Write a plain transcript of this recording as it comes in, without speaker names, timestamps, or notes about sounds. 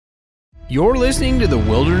You're listening to the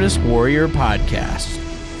Wilderness Warrior Podcast,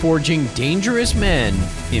 forging dangerous men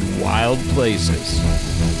in wild places.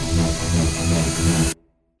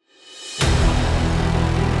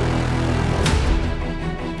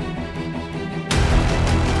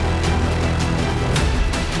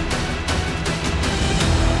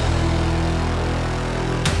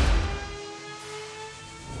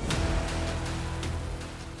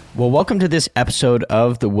 Well, welcome to this episode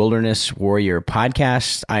of the Wilderness Warrior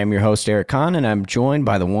Podcast. I am your host, Eric Kahn, and I'm joined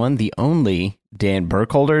by the one, the only, Dan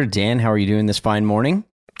Burkholder. Dan, how are you doing this fine morning?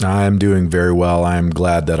 I'm doing very well. I'm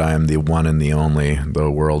glad that I am the one and the only.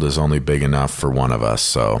 The world is only big enough for one of us,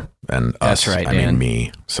 so, and That's us, right, I Dan. mean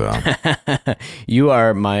me, so. You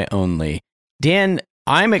are my only. Dan,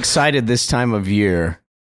 I'm excited this time of year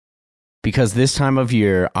because this time of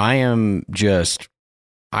year,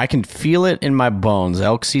 I can feel it in my bones.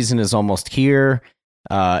 Elk season is almost here.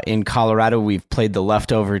 In Colorado, we've played the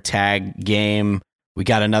leftover tag game. We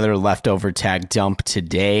got another leftover tag dump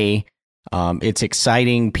today. It's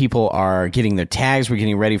exciting. People are getting their tags. We're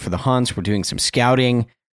getting ready for the hunts. We're doing some scouting.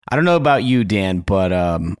 I don't know about you, Dan, but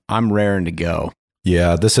I'm raring to go.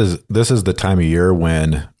 Yeah, this is the time of year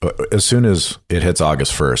when, as soon as it hits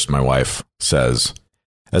August 1st, my wife says,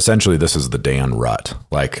 essentially, this is the Dan rut.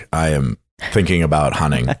 Like, I am thinking about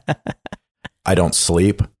hunting. I don't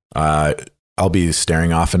sleep. I'll be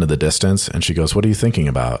staring off into the distance, and she goes, "What are you thinking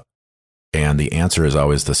about?" And the answer is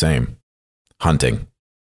always the same: hunting.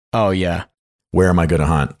 Oh, yeah. Where am I going to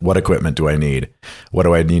hunt? What equipment do I need? What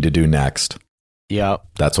do I need to do next? Yeah.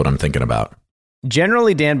 That's what I'm thinking about.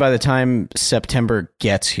 Generally, Dan, by the time September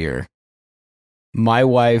gets here, my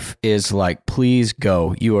wife is like, please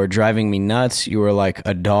go. You are driving me nuts. You are like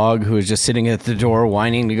a dog who is just sitting at the door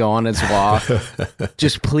whining to go on its walk.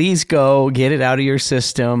 Just please go, get it out of your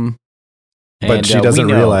system. But she doesn't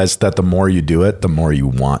realize that the more you do it, the more you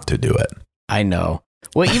want to do it. I know.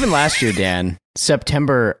 Well, even last year, Dan,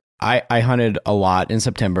 September, I hunted a lot in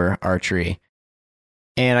September, archery.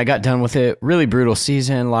 And I got done with it. Really brutal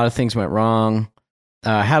season. A lot of things went wrong.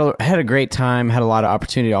 Had a great time. Had a lot of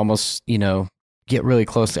opportunity to almost, get really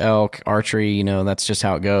close to elk, archery, that's just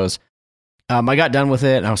how it goes. I got done with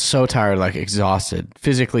it and I was so tired, like exhausted,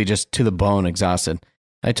 physically just to the bone exhausted.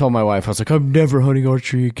 I told my wife, I was like, I'm never hunting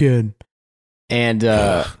archery again. And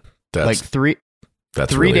that's like three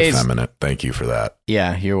really days. Effeminate. Thank you for that.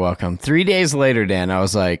 Yeah, you're welcome. 3 days later, Dan, I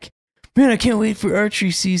was like, man, I can't wait for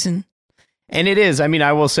archery season. And it is. I mean,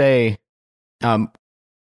 I will say,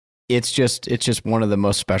 it's just one of the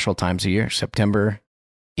most special times of year. September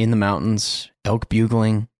in the mountains, elk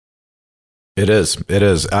bugling. It is.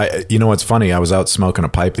 What's funny? I was out smoking a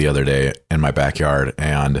pipe the other day in my backyard,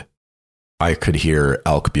 and I could hear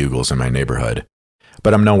elk bugles in my neighborhood.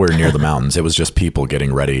 But I'm nowhere near the mountains. It was just people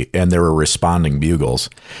getting ready, and there were responding bugles.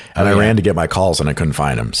 And I ran to get my calls, and I couldn't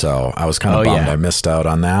find them. So I was kind of bummed I missed out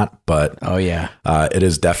on that. But it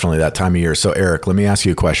is definitely that time of year. So Eric, let me ask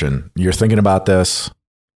you a question. You're thinking about this.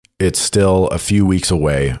 It's still a few weeks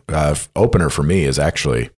away. Opener for me is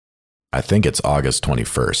actually, I think it's August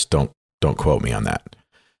 21st. Don't quote me on that.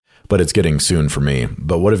 But it's getting soon for me.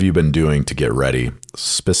 But what have you been doing to get ready,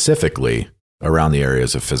 specifically around the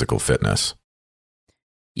areas of physical fitness?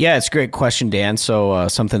 Yeah, it's a great question, Dan. So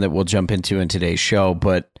something that we'll jump into in today's show.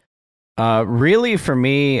 But really for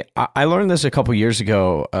me, I learned this a couple years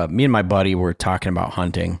ago. Me and my buddy were talking about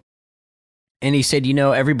hunting. And he said,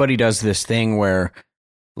 everybody does this thing where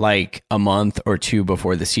like a month or two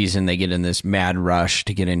before the season, they get in this mad rush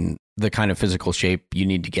to get in the kind of physical shape you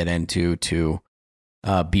need to get into to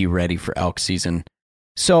be ready for elk season.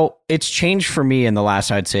 So it's changed for me in the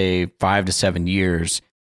last, I'd say, 5 to 7 years.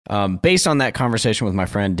 Based on that conversation with my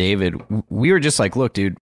friend David, we were just like, look,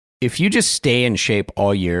 dude, if you just stay in shape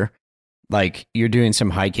all year, like you're doing some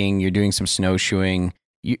hiking, you're doing some snowshoeing,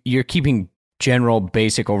 you're keeping general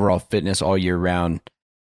basic overall fitness all year round,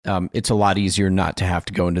 it's a lot easier not to have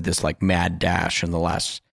to go into this like mad dash in the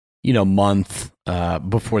last, month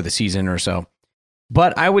before the season or so.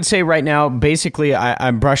 But I would say right now, basically,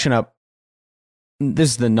 I'm brushing up. This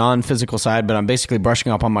is the non-physical side, but I'm basically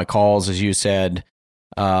brushing up on my calls, as you said.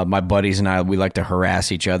 My buddies and I, we like to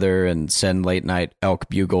harass each other and send late night elk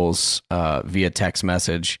bugles via text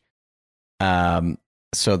message,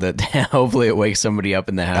 so that hopefully it wakes somebody up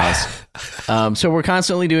in the house. So we're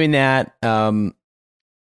constantly doing that.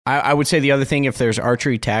 I would say the other thing, if there's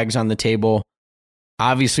archery tags on the table,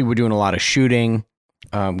 obviously we're doing a lot of shooting,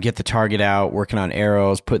 get the target out, working on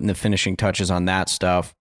arrows, putting the finishing touches on that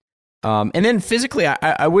stuff. And then physically,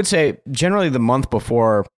 I would say generally the month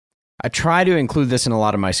before, I try to include this in a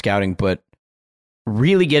lot of my scouting, but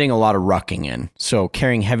really getting a lot of rucking in. So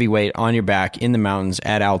carrying heavy weight on your back in the mountains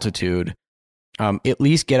at altitude, at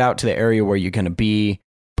least get out to the area where you're going to be,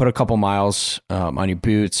 put a couple miles on your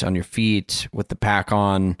boots, on your feet, with the pack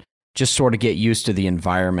on, just sort of get used to the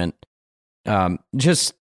environment.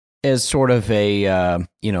 Just as sort of a,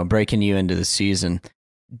 breaking you into the season.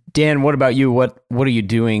 Dan, what about you? What are you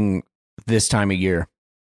doing this time of year?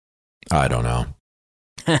 I don't know.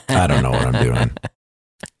 I don't know what I'm doing.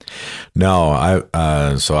 No,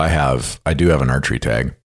 I do have an archery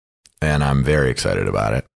tag, and I'm very excited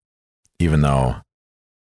about it, even though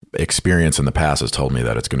experience in the past has told me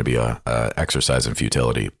that it's going to be a exercise in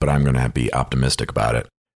futility, but I'm going to be optimistic about it.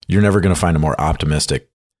 You're never going to find a more optimistic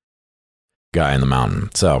guy in the mountain.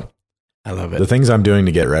 So I love it. The things I'm doing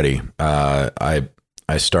to get ready. I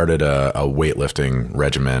started a weightlifting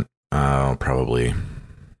regiment probably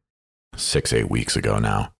 6-8 weeks ago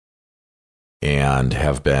now, and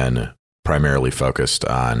have been primarily focused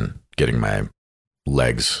on getting my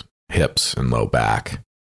legs, hips, and low back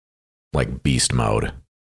like beast mode.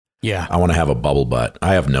 Yeah. I want to have a bubble butt.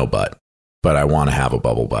 I have no butt, but I want to have a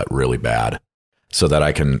bubble butt really bad so that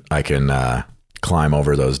I can climb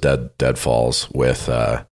over those dead falls with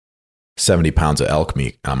 70 pounds of elk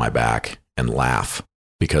meat on my back and laugh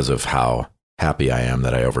because of how happy I am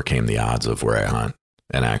that I overcame the odds of where I hunt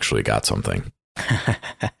and actually got something.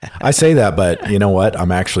 I say that, but you know what?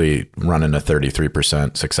 I'm actually running a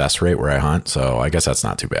 33% success rate where I hunt. So I guess that's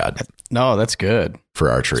not too bad. No, that's good. For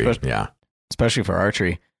archery. Especially for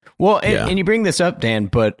archery. Well, and you bring this up, Dan,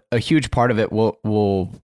 but a huge part of it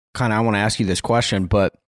will kind of, I want to ask you this question,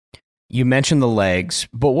 but you mentioned the legs,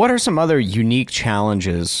 but what are some other unique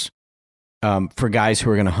challenges for guys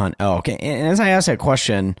who are going to hunt elk? And as I ask that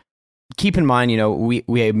question, keep in mind, we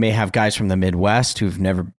may have guys from the Midwest who've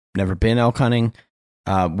never been elk hunting.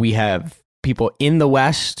 We have people in the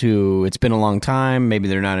West who it's been a long time. Maybe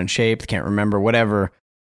they're not in shape, can't remember, whatever.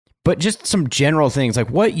 But just some general things,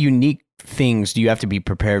 like what unique things do you have to be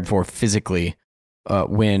prepared for physically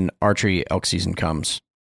when archery elk season comes?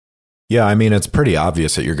 Yeah, I mean, it's pretty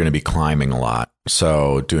obvious that you're going to be climbing a lot.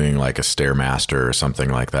 So doing like a Stairmaster or something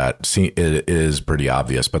like that, it is pretty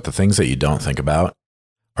obvious. But the things that you don't think about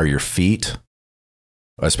are your feet,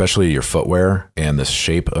 especially your footwear and the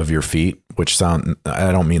shape of your feet, which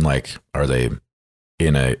I don't mean like, are they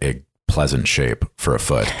in a pleasant shape for a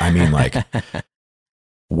foot? I mean like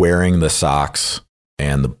wearing the socks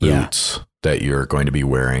and the boots that you're going to be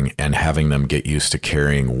wearing and having them get used to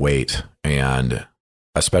carrying weight, and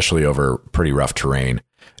especially over pretty rough terrain.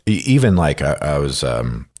 Even like I was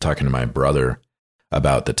talking to my brother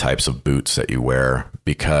about the types of boots that you wear,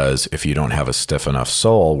 because if you don't have a stiff enough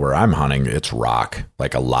sole, where I'm hunting, it's rock,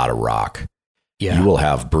 like a lot of rock. Yeah. You will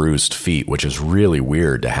have bruised feet, which is really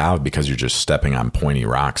weird to have because you're just stepping on pointy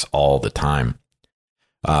rocks all the time.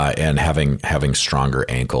 And having stronger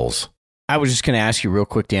ankles. I was just going to ask you real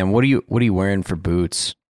quick, Dan, what are you wearing for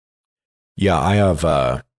boots? Yeah, I have,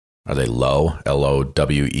 are they Lowe, Lowe,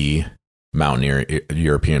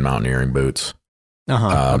 European mountaineering boots.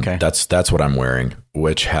 Okay. That's what I'm wearing,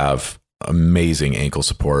 which have amazing ankle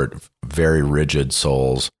support, very rigid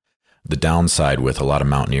soles. The downside with a lot of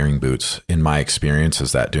mountaineering boots, in my experience,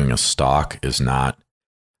 is that doing a stalk is not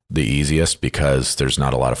the easiest because there's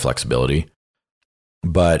not a lot of flexibility.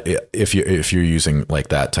 But if you're using like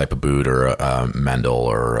that type of boot, or a Mendel,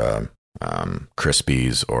 or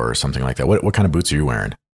Crispies or something like that, what kind of boots are you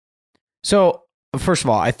wearing? So first of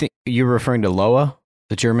all, I think you're referring to Lowe,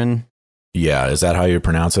 the German. Yeah, is that how you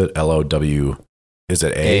pronounce it? Low? Is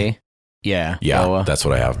it A? Yeah. Lowe. That's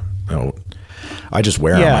what I have. Oh, I just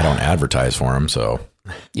wear them. I don't advertise for them. So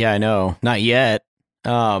yeah, I know. Not yet.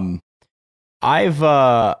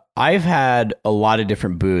 I've had a lot of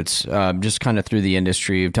different boots, just kind of through the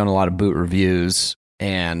industry. I've done a lot of boot reviews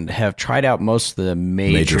and have tried out most of the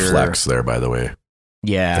major flex there, by the way.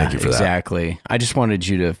 Yeah, thank you for exactly. That. I just wanted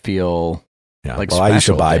you to feel like special, I used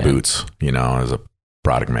to buy boots, as a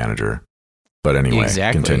product manager. But anyway,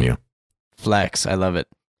 continue. Flex, I love it.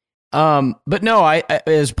 But no, I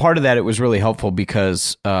as part of that, it was really helpful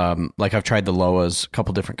because, like I've tried the Lowes, a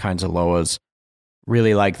couple different kinds of Lowes,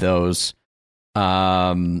 really like those.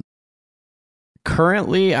 Currently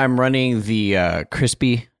I'm running the,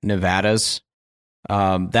 Crispy Nevadas.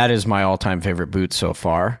 That is my all-time favorite boot so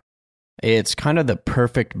far. It's kind of the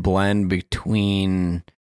perfect blend between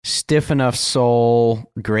stiff enough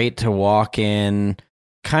sole, great to walk in,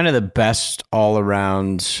 kind of the best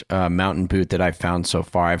all-around mountain boot that I've found so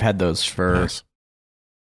far. I've had those for... Nice.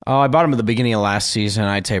 I bought them at the beginning of last season.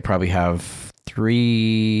 I'd say I probably have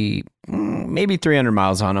maybe 300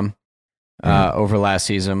 miles on them over last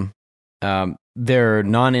season. They're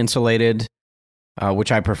non-insulated,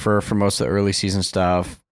 which I prefer for most of the early season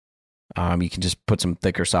stuff. You can just put some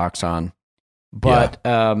thicker socks on. But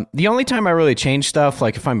the only time I really change stuff,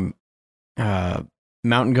 like if I'm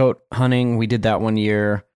mountain goat hunting, we did that one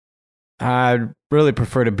year. I'd really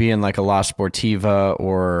prefer to be in like a La Sportiva,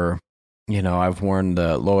 or, I've worn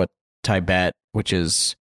the Loa Tibet, which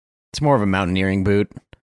is, it's more of a mountaineering boot,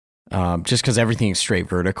 just because everything's straight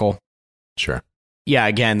vertical. Sure. Yeah,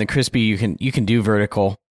 again, the Crispy, you can do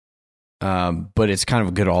vertical, but it's kind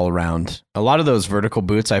of good all around. A lot of those vertical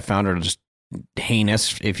boots I found are just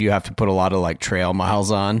heinous if you have to put a lot of like trail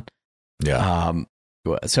miles on. Yeah.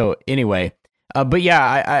 So anyway, but yeah,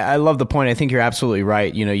 I love the point. I think you're absolutely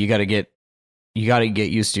right. You got to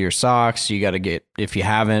get used to your socks. You got to if you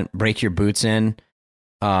haven't, break your boots in.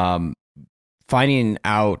 Finding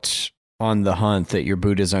out on the hunt that your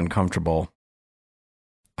boot is uncomfortable.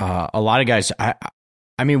 A lot of guys,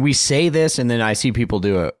 I mean, we say this and then I see people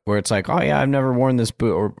do it where it's like, oh yeah, I've never worn this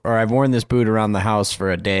boot, or I've worn this boot around the house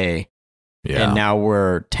for a day. Yeah. And now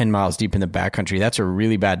we're 10 miles deep in the backcountry. That's a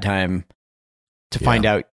really bad time to find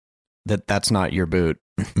out that that's not your boot.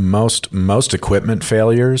 Most equipment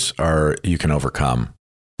failures you can overcome,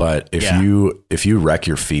 but if you wreck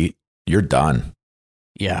your feet, you're done.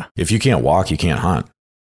 Yeah. If you can't walk, you can't hunt.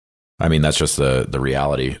 I mean, that's just the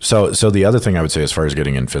reality. So the other thing I would say as far as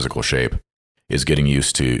getting in physical shape is getting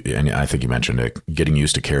used to, and I think you mentioned it, getting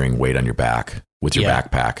used to carrying weight on your back with your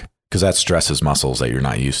backpack, because that stresses muscles that you're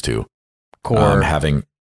not used to. Core. Having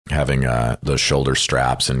those shoulder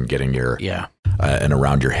straps and getting your and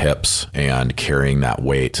around your hips and carrying that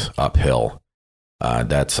weight uphill.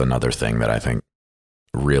 That's another thing that I think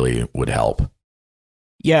really would help.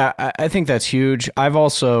 Yeah, I think that's huge. I've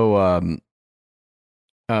also,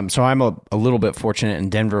 so I'm a little bit fortunate in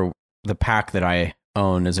Denver. The pack that I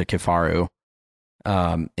own is a Kifaru.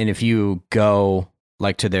 And if you go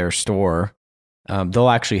like to their store, they'll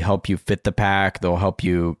actually help you fit the pack. They'll help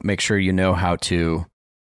you make sure you know how to,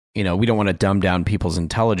 we don't want to dumb down people's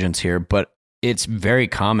intelligence here, but it's very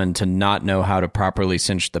common to not know how to properly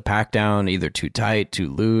cinch the pack down, either too tight, too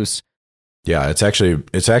loose. Yeah, it's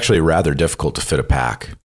actually rather difficult to fit a pack.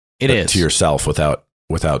 It is to yourself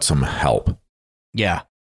without some help. Yeah.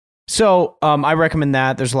 So I recommend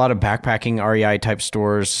that. There's a lot of backpacking REI type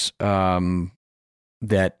stores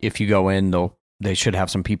that if you go in, they should have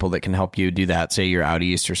some people that can help you do that. Say you're out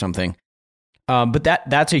east or something. But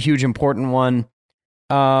that's a huge important one.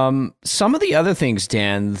 Some of the other things,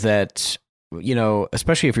 Dan, that,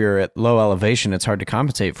 especially if you're at low elevation, it's hard to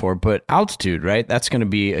compensate for, but altitude, right? That's going to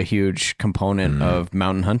be a huge component of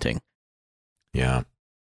mountain hunting. Yeah.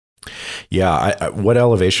 Yeah. What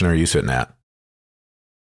elevation are you sitting at?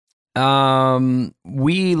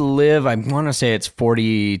 We live, I want to say it's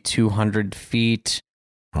 4,200 feet.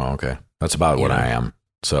 Oh, okay. That's about what I am.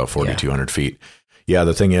 So 4,200 feet. Yeah.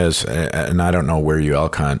 The thing is, and I don't know where you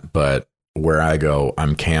elk hunt, but where I go,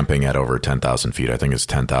 I'm camping at over 10,000 feet. I think it's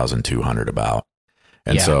 10,200 about.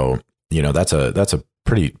 And so, that's a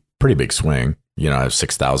pretty big swing,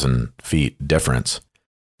 6,000 feet difference.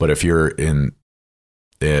 But if you're in,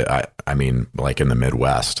 I mean, like in the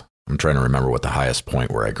Midwest, I'm trying to remember what the highest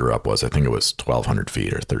point where I grew up was. I think it was 1,200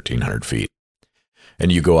 feet or 1,300 feet.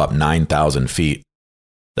 And you go up 9,000 feet.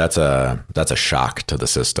 That's a shock to the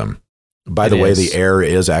system. By the way, the air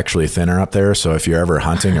is actually thinner up there. So if you're ever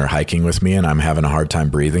hunting or hiking with me and I'm having a hard time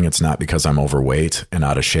breathing, it's not because I'm overweight and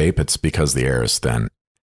out of shape. It's because the air is thin.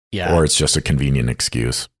 Yeah. Or it's just a convenient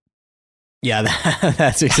excuse. Yeah,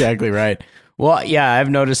 that's exactly right. Well, yeah, I've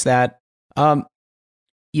noticed that. For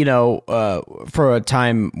a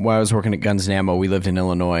time while I was working at Guns and Ammo, we lived in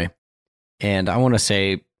Illinois. And I want to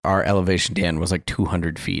say our elevation, Dan, was like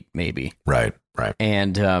 200 feet maybe. Right.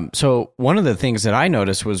 And so one of the things that I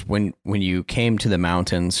noticed was when you came to the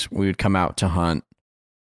mountains, we would come out to hunt.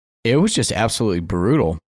 It was just absolutely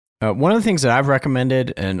brutal. One of the things that I've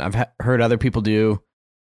recommended, and I've heard other people do,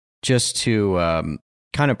 just to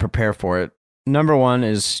kind of prepare for it. Number one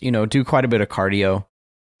is, do quite a bit of cardio,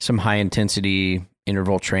 some high intensity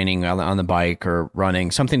interval training on the bike or running,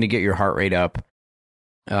 something to get your heart rate up,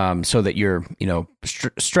 so that you're,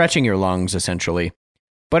 stretching your lungs essentially.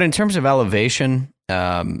 But in terms of elevation,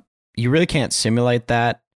 you really can't simulate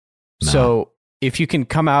that. No. So if you can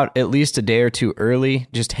come out at least a day or two early,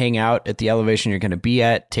 just hang out at the elevation you're going to be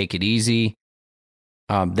at, take it easy.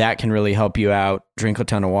 That can really help you out. Drink a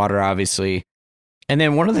ton of water, obviously. And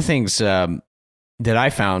then one of the things that I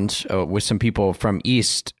found with some people from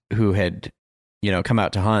East who had, come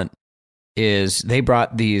out to hunt is they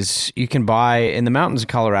brought these, you can buy in the mountains of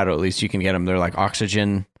Colorado, at least you can get them. They're like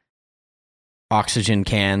oxygen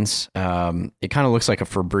cans. It kind of looks like a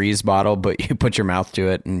Febreze bottle, but you put your mouth to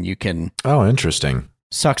it and you can interesting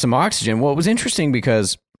suck some oxygen. Well, it was interesting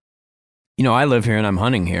because, I live here and I'm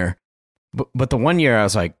hunting here. But the one year I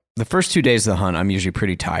was like, the first 2 days of the hunt, I'm usually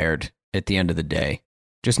pretty tired at the end of the day,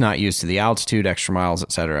 just not used to the altitude, extra miles,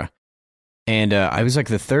 etc. And I was like,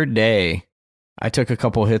 the third day, I took a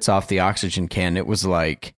couple hits off the oxygen can. It was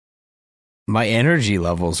like my energy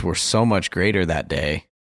levels were so much greater that day.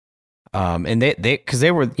 And because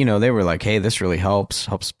they were, they were like, hey, this really helps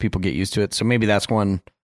people get used to it. So maybe that's one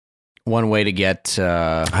way to get.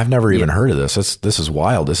 I've never even heard of this. This is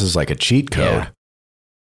wild. This is like a cheat code.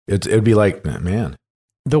 Yeah. It'd be like, man.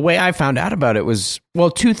 The way I found out about it was,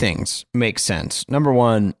 well, two things make sense. Number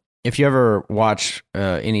one, if you ever watch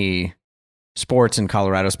any sports in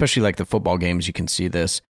Colorado, especially like the football games, you can see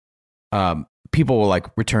this. People will like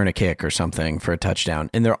return a kick or something for a touchdown,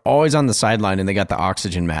 and they're always on the sideline and they got the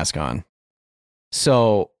oxygen mask on.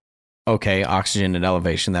 So, okay, oxygen at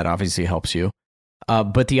elevation, that obviously helps you.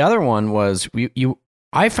 But the other one was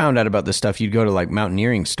I found out about this stuff. You'd go to like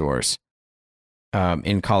mountaineering stores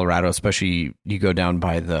in Colorado, especially you go down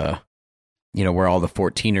by the, where all the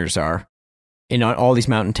 14ers are. In all these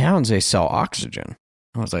mountain towns, they sell oxygen.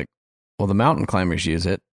 I was like, well, the mountain climbers use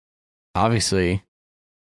it. Obviously,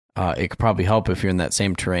 it could probably help if you're in that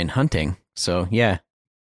same terrain hunting. So, yeah.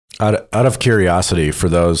 Out of curiosity, for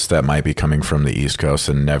those that might be coming from the East Coast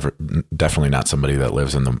and definitely not somebody that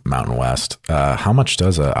lives in the Mountain West, how much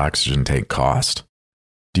does an oxygen tank cost?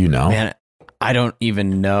 Do you know? Man, I don't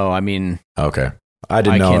even know. I mean, okay, I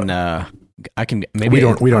didn't know. I can maybe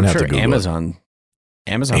we don't have sure to Google Amazon.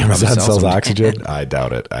 It. Amazon sells oxygen. I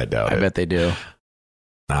doubt it. I bet they do.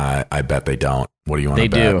 I bet they don't. What do you want to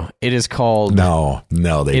bet? They do. It is called no. They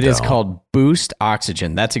don't. It is called Boost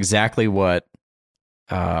Oxygen. That's exactly what.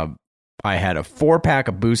 I had a 4-pack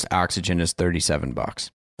of Boost Oxygen is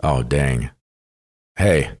 $37. Oh, dang.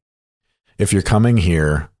 Hey, if you're coming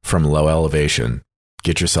here from low elevation,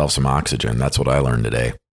 get yourself some oxygen. That's what I learned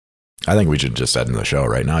today. I think we should just end the show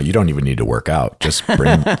right now. You don't even need to work out. Just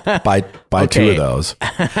buy okay. 2 of those.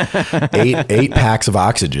 8 packs of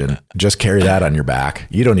oxygen. Just carry that on your back.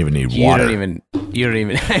 You don't even need water. You don't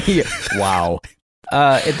even. Wow.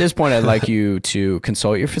 At this point, I'd like you to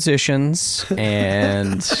consult your physicians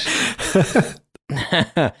and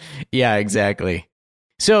yeah, exactly.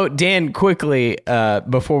 So Dan, quickly,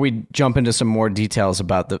 before we jump into some more details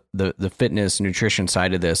about the fitness nutrition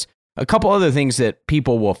side of this, a couple other things that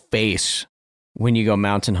people will face when you go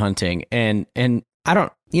mountain hunting. And I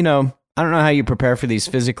don't know how you prepare for these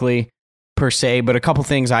physically per se, but a couple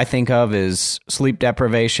things I think of is sleep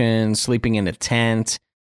deprivation, sleeping in a tent,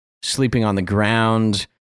 sleeping on the ground.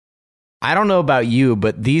 I don't know about you,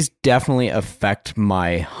 but these definitely affect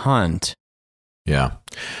my hunt. Yeah.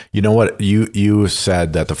 You know what? You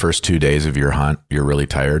said that the first 2 days of your hunt, you're really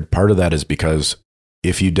tired. Part of that is because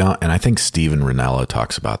if you don't, and I think Steven Rinella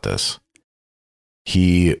talks about this,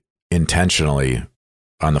 he intentionally,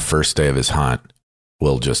 on the first day of his hunt,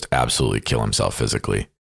 will just absolutely kill himself physically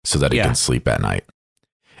so that he can sleep at night.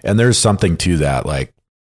 And there's something to that, like,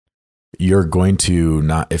 you're going to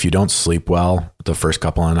not, if you don't sleep well the first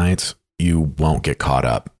couple of nights, you won't get caught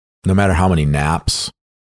up no matter how many naps,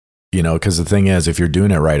 because the thing is, if you're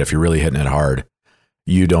doing it right, if you're really hitting it hard,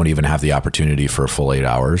 you don't even have the opportunity for a full 8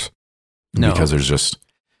 hours. No. Because there's just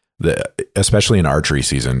especially in archery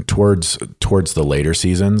season, towards the later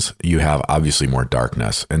seasons, you have obviously more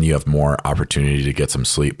darkness and you have more opportunity to get some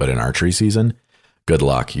sleep. But in archery season, good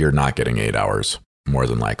luck. You're not getting 8 hours more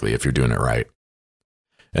than likely if you're doing it right.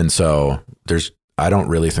 And so I don't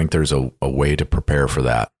really think there's a way to prepare for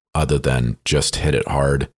that other than just hit it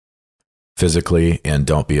hard physically and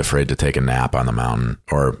don't be afraid to take a nap on the mountain.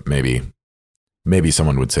 Or maybe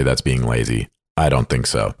someone would say that's being lazy. I don't think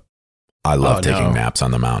so. I love taking naps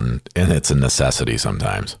on the mountain, and it's a necessity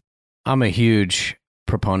sometimes. I'm a huge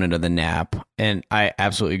proponent of the nap, and I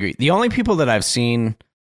absolutely agree. The only people that I've seen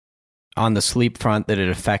on the sleep front that it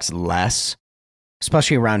affects less,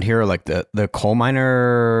 especially around here, like the coal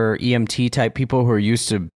miner EMT type people who are used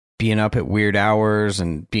to being up at weird hours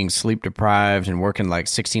and being sleep deprived and working like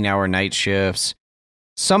 16-hour night shifts.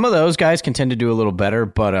 Some of those guys can tend to do a little better,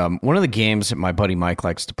 but one of the games that my buddy Mike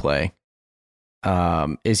likes to play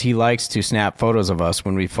is he likes to snap photos of us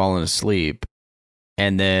when we've fallen asleep,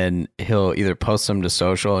 and then he'll either post them to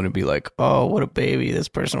social and it'll be like, oh, what a baby, this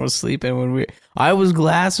person was sleeping when I was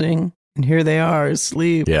glassing. And here they are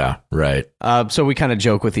asleep. Yeah, right. So we kind of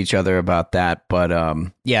joke with each other about that. But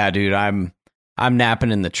yeah, dude, I'm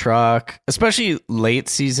napping in the truck, especially late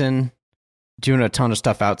season, doing a ton of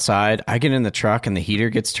stuff outside. I get in the truck and the heater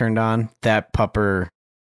gets turned on. That pupper,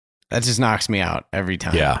 that just knocks me out every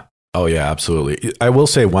time. Yeah. Oh, yeah, absolutely. I will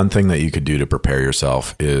say one thing that you could do to prepare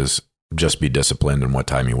yourself is just be disciplined in what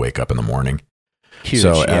time you wake up in the morning. Huge.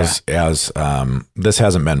 So yeah. as this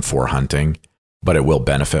hasn't been for hunting, but it will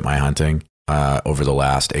benefit my hunting over the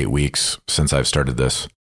last 8 weeks since I've started this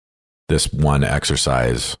one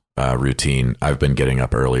exercise routine. I've been getting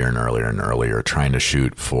up earlier and earlier and earlier, trying to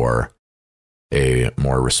shoot for a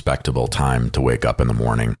more respectable time to wake up in the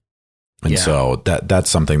morning. And so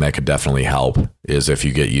that's something that could definitely help, is if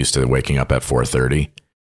you get used to waking up at 4:30,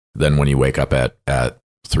 then when you wake up at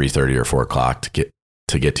 3:30 or 4 o'clock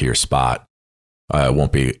to get to your spot, it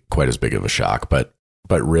won't be quite as big of a shock. But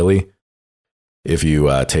really, if you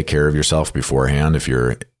take care of yourself beforehand, if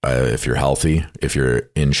you're healthy, if you're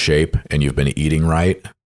in shape and you've been eating right,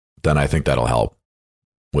 then I think that'll help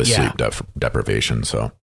with sleep deprivation.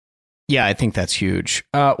 So. Yeah, I think that's huge.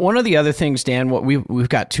 One of the other things, Dan, what we've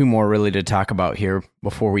got two more really to talk about here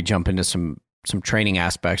before we jump into some training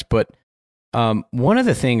aspects. But one of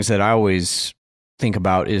the things that I always think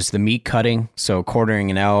about is the meat cutting. So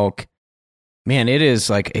quartering an elk, man, it is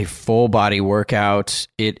like a full body workout.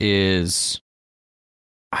 It is,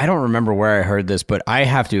 I don't remember where I heard this, but I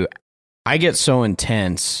get so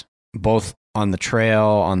intense both on the trail,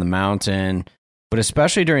 on the mountain, but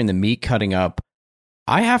especially during the meat cutting up.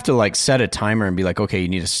 I have to like set a timer and be like, okay, you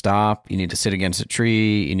need to stop. You need to sit against a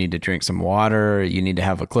tree. You need to drink some water. You need to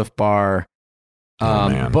have a Cliff Bar.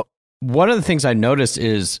 But one of the things I noticed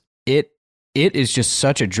is it is just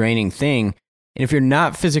such a draining thing. And if you're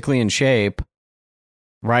not physically in shape,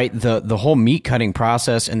 right, the whole meat cutting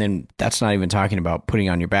process, and then that's not even talking about putting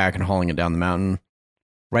on your back and hauling it down the mountain,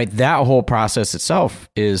 right? That whole process itself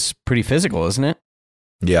is pretty physical, isn't it?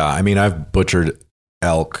 Yeah. I mean, I've butchered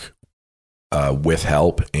elk with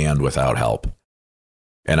help and without help.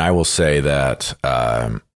 And I will say that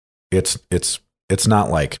it's not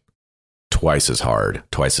like twice as hard,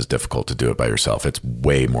 twice as difficult to do it by yourself. It's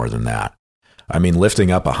way more than that. I mean,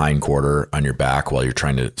 lifting up a hind quarter on your back while you're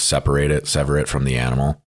trying to sever it from the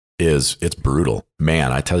animal it's brutal,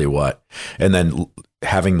 man. I tell you what. And then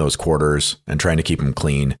having those quarters and trying to keep them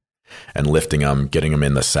clean and lifting them, getting them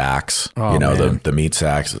in the sacks, the meat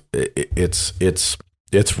sacks,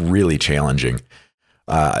 it's really challenging.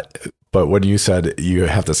 But when you said you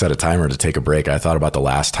have to set a timer to take a break, I thought about the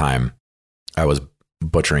last time I was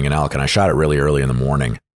butchering an elk, and I shot it really early in the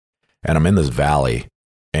morning, and I'm in this valley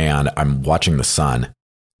and I'm watching the sun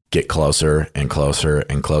get closer and closer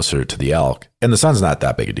and closer to the elk. And the sun's not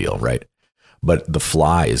that big a deal, right? But the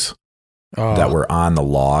flies that were on the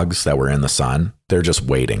logs that were in the sun, they're just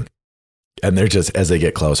waiting. And they're just, as they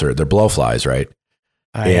get closer, they're blowflies, right?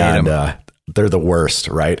 And they're the worst,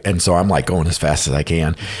 right? And so I'm like going as fast as I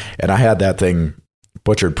can. And I had that thing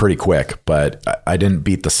butchered pretty quick, but I didn't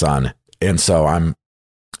beat the sun. And so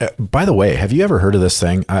by the way, have you ever heard of this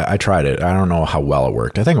thing? I tried it. I don't know how well it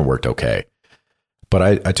worked. I think it worked okay.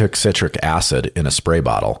 But I took citric acid in a spray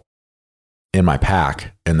bottle in my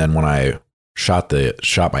pack. And then when I shot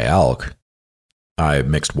my elk, I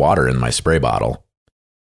mixed water in my spray bottle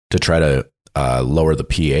to try to lower the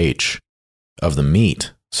pH of the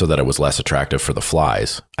meat so that it was less attractive for the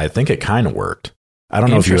flies. I think it kind of worked. I don't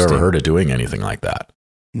know if you've ever heard of doing anything like that.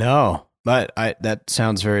 No, but that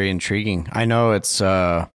sounds very intriguing. I know it's,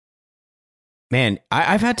 man,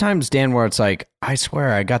 I've had times, Dan, where it's like, I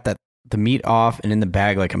swear I got the meat off and in the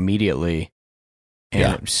bag like immediately, and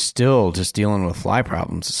I'm still just dealing with fly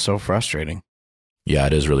problems. It's so frustrating. Yeah,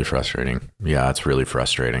 it is really frustrating. Yeah, it's really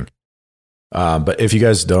frustrating. But if you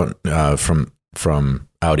guys don't from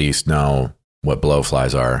out east know what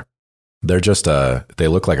blowflies are, they're just they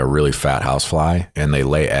look like a really fat housefly, and they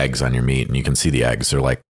lay eggs on your meat, and you can see the eggs. They're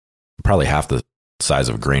like probably half the size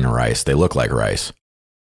of a grain of rice. They look like rice,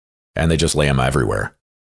 and they just lay them everywhere.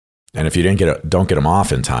 And if you don't get them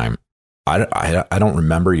off in time, I don't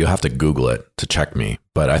remember. You'll have to Google it to check me,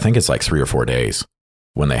 but I think it's like 3 or 4 days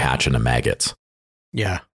when they hatch into maggots.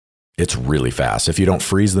 Yeah. It's really fast. If you don't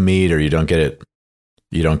freeze the meat or you don't get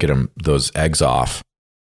those eggs off,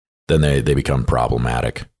 then they become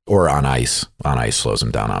problematic. Or on ice. On ice slows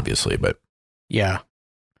them down, obviously, but yeah,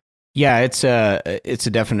 it's a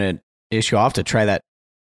definite issue. I'll have to try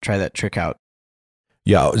that trick out.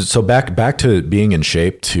 Yeah. So back to being in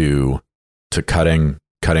shape to cutting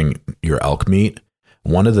your elk meat.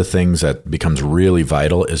 One of the things that becomes really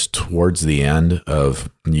vital is towards the end of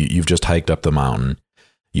you've just hiked up the mountain.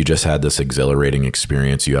 You just had this exhilarating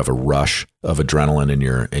experience. You have a rush of adrenaline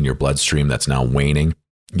in your bloodstream that's now waning.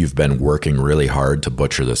 You've been working really hard to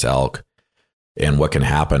butcher this elk. And what can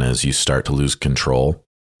happen is you start to lose control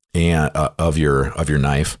of your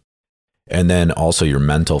knife. And then also your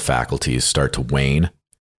mental faculties start to wane.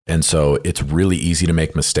 And so it's really easy to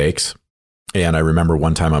make mistakes. And I remember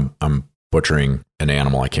one time I'm butchering an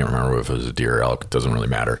animal. I can't remember if it was a deer or elk. It doesn't really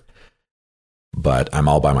matter. but I'm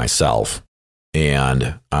all by myself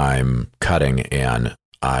and I'm cutting and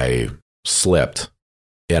I slipped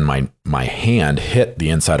and my hand hit the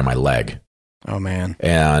inside of my leg. Oh man.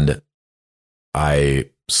 And I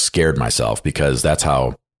scared myself because that's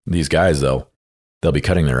how these guys, they'll be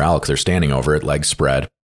cutting their elk. They're standing over it, legs spread,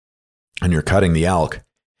 and you're cutting the elk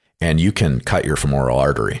and you can cut your femoral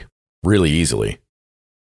artery really easily.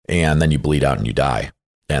 And then you bleed out and you die.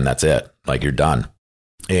 And that's it. Like you're done.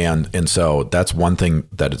 And so that's one thing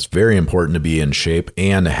that it's very important to be in shape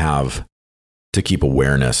and to keep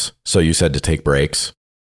awareness. So you said to take breaks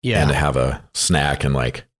and to have a snack and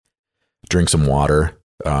like drink some water,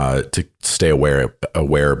 to stay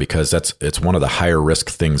aware because it's one of the higher risk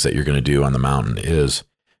things that you're going to do on the mountain is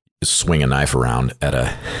swing a knife around at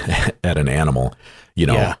an animal,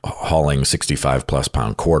 hauling 65 plus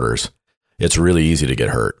pound quarters. It's really easy to get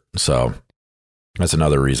hurt. So that's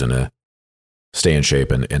another reason to stay in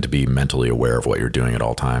shape and to be mentally aware of what you're doing at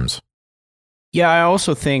all times. Yeah, I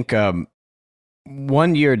also think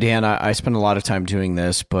one year, Dan, I spent a lot of time doing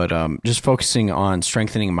this, but just focusing on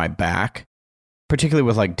strengthening my back, particularly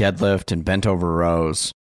with like deadlift and bent over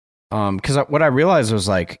rows. Because what I realized was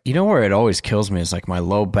like, where it always kills me is like my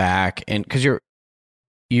low back, and because you're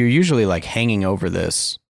usually like hanging over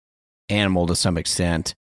this animal to some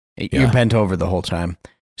extent. You're bent over the whole time.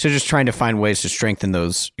 So just trying to find ways to strengthen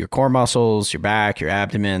your core muscles, your back, your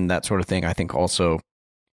abdomen, that sort of thing, I think also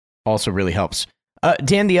really helps.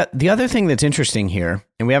 Dan, the other thing that's interesting here,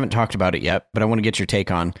 and we haven't talked about it yet, but I want to get your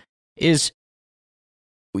take on, is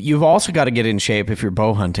you've also got to get in shape if you're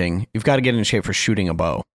bow hunting. You've got to get in shape for shooting a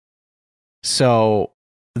bow. So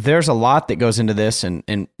there's a lot that goes into this,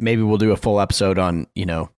 and maybe we'll do a full episode on,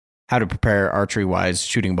 how to prepare archery-wise,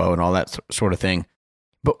 shooting bow and all that sort of thing.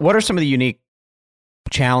 But what are some of the unique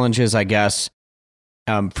challenges, I guess,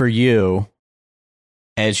 for you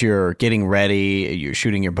as you're getting ready, you're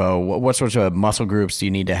shooting your bow? What sorts of muscle groups do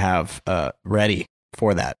you need to have ready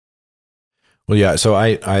for that? Well, yeah. So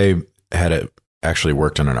I had actually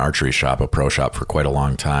worked in an archery shop, a pro shop, for quite a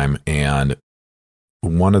long time, and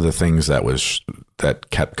one of the things that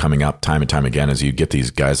kept coming up time and time again is you get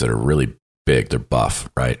these guys that are really big. They're buff,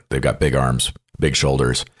 right? They've got big arms, big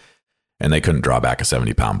shoulders, and they couldn't draw back a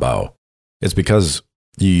 70-pound bow. It's because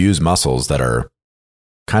you use muscles that are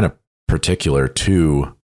kind of particular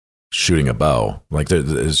to shooting a bow. Like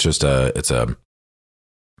it's just it's a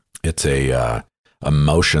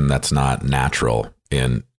motion that's not natural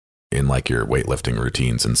in like your weightlifting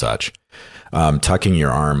routines and such. Tucking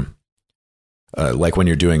your arm, like when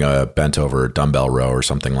you're doing a bent over dumbbell row or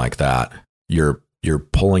something like that, you're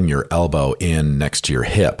pulling your elbow in next to your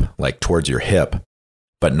hip, like towards your hip,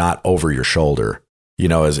 but not over your shoulder.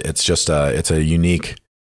 It's just it's a unique.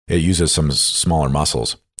 It uses some smaller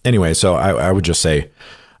muscles. Anyway, so I would just say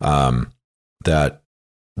that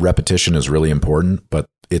repetition is really important, but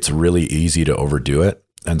it's really easy to overdo it.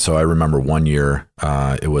 And so I remember one year,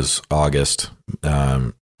 it was August,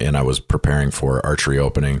 and I was preparing for archery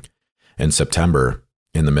opening in September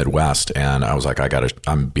in the Midwest. And I was like,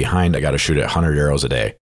 I'm behind. I got to shoot at 100 arrows a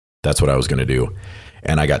day. That's what I was going to do.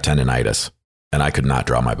 And I got tendonitis and I could not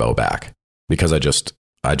draw my bow back because I just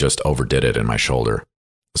overdid it in my shoulder.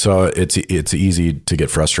 So it's easy to get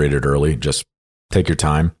frustrated early. Just take your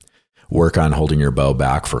time, work on holding your bow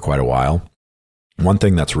back for quite a while. One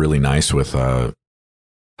thing that's really nice with how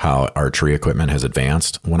archery equipment has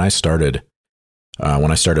advanced, when I started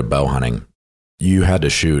bow hunting, you had to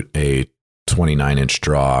shoot a 29-inch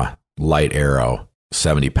draw light arrow,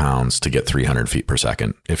 70 pounds to get 300 feet per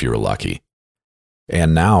second if you were lucky.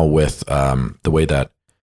 And now with the way that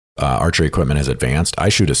archery equipment has advanced, I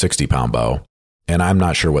shoot a 60-pound bow, and I'm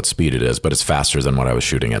not sure what speed it is, but it's faster than what I was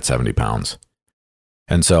shooting at 70 pounds.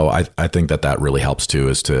 And so I think that really helps too,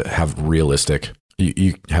 is to have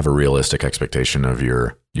you have a realistic expectation of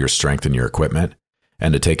your strength and your equipment,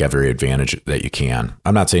 and to take every advantage that you can.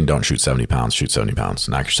 I'm not saying don't shoot 70 pounds, shoot 70 pounds,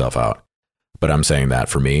 knock yourself out. But I'm saying that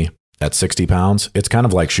for me, at 60 pounds, it's kind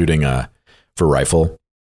of like shooting for rifle.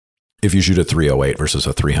 If you shoot a 308 versus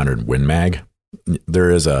a 300 Win Mag,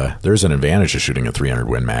 there's an advantage to shooting a 300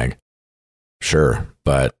 Win Mag. Sure,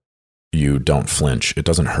 but you don't flinch. It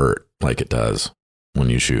doesn't hurt like it does when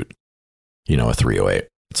you shoot, a 308.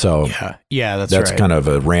 So yeah, that's right. Kind of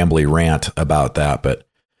a rambly rant about that, but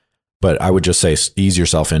I would just say ease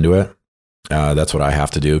yourself into it. That's what I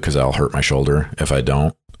have to do because I'll hurt my shoulder if I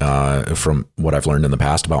don't, from what I've learned in the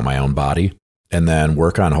past about my own body. And then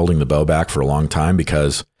work on holding the bow back for a long time,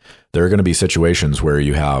 because there are going to be situations where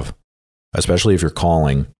you have, especially if you're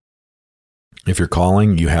calling,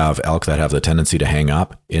 you have elk that have the tendency to hang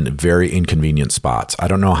up in very inconvenient spots. I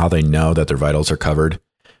don't know how they know that their vitals are covered,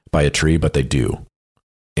 by a tree, but they do.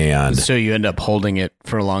 And so you end up holding it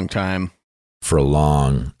for a long time. For a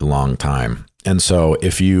long, long time. And so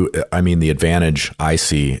the advantage I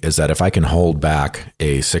see is that if I can hold back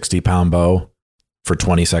a 60-pound bow for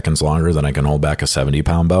 20 seconds longer than I can hold back a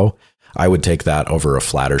 70-pound bow, I would take that over a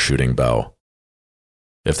flatter shooting bow.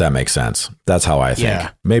 If that makes sense. That's how I think.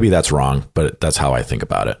 Yeah. Maybe that's wrong, but that's how I think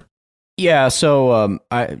about it. Yeah, so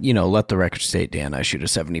let the record state, Dan, I shoot a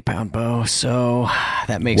 70-pound bow, so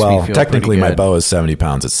that makes me feel technically pretty my good. bow is 70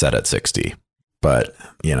 pounds. It's set at 60, but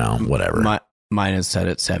whatever. Mine is set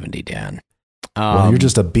at 70, Dan. Well, you're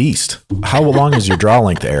just a beast. How long is your draw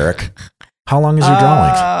length, Eric? How long is your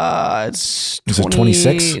draw length? Is it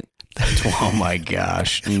 26? Oh my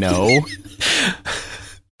gosh, no.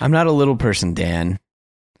 I'm not a little person, Dan.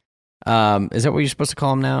 Is that what you're supposed to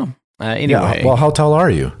call him now? Anyway. Yeah, well, how tall are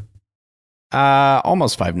you?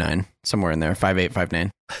 Almost 5'9", somewhere in there, 5'8",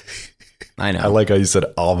 5'9". I know. I like how you said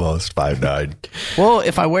almost 5'9". Well,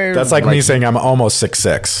 if I wear... That's like me saying I'm almost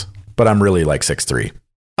 6'6", but I'm really like 6'3".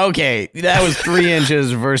 Okay, that was 3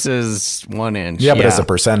 inches versus 1 inch. Yeah, but as a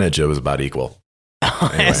percentage, it was about equal.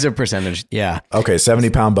 Anyway. As a percentage, yeah. Okay,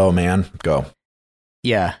 70-pound bow, man. Go.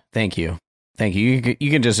 Yeah, thank you. You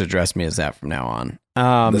can just address me as that from now on.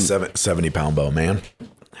 The 70-pound bow, man.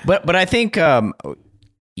 But I think,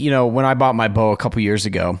 when I bought my bow a couple years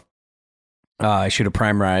ago, I shoot a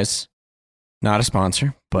Prime Rise. Not a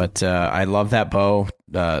sponsor, but I love that bow.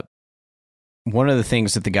 One of the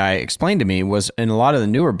things that the guy explained to me was in a lot of the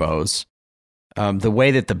newer bows, the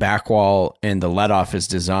way that the back wall and the let-off is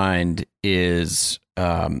designed is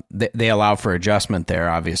they allow for adjustment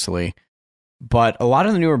there, obviously. But a lot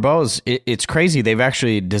of the newer bows, it's crazy. They've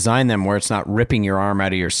actually designed them where it's not ripping your arm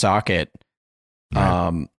out of your socket.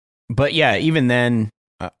 Right. But yeah, even then,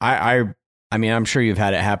 I'm sure you've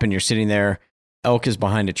had it happen. You're sitting there, elk is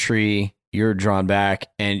behind a tree, you're drawn back,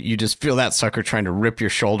 and you just feel that sucker trying to rip your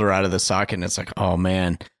shoulder out of the socket. And it's like, oh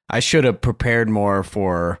man, I should have prepared more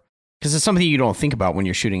because it's something you don't think about when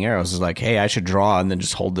you're shooting arrows. It's like, hey, I should draw and then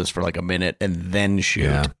just hold this for like a minute and then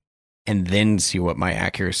shoot and then see what my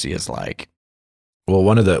accuracy is like. Well,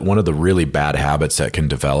 one of the really bad habits that can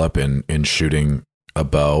develop in shooting a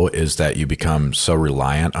bow is that you become so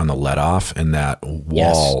reliant on the let off and that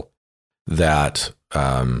wall that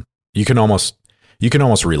you can almost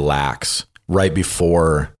relax right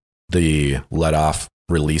before the let off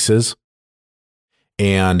releases,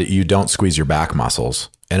 and you don't squeeze your back muscles,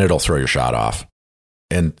 and it'll throw your shot off,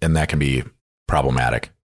 and that can be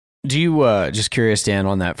problematic. Do you just curious, Dan,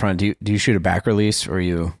 on that front? Do you shoot a back release or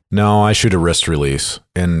you? No, I shoot a wrist release,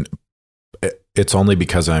 and it's only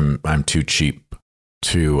because I'm too cheap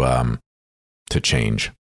to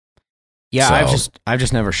change. Yeah, so, I've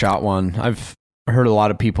just never shot one. I've heard a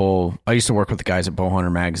lot of people. I used to work with the guys at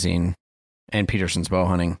Bowhunter Magazine and Peterson's Bow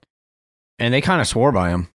Hunting, and they kind of swore by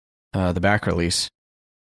them, the back release.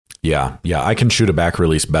 Yeah, I can shoot a back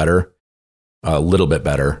release better, a little bit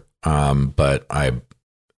better, but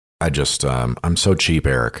I just I'm so cheap,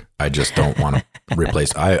 Eric. I just don't want to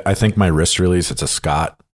replace. I think my wrist release, it's a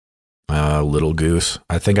Scott Little Goose.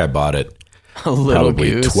 I think I bought it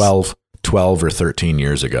probably 12 or 13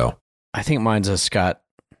 years ago. I think mine's a Scott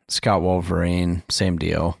Wolverine. Same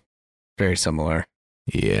deal. Very similar.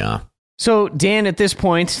 Yeah. So, Dan, at this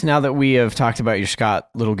point, now that we have talked about your Scott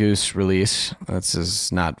Little Goose release, it's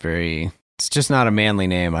just not a manly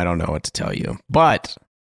name. I don't know what to tell you. But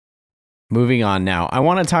moving on now, I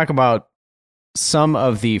want to talk about some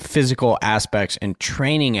of the physical aspects and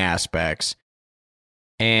training aspects.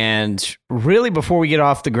 And really, before we get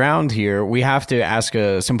off the ground here, we have to ask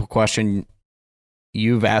a simple question.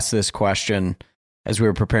 You've asked this question as we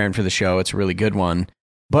were preparing for the show. It's a really good one.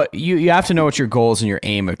 But you have to know what your goals and your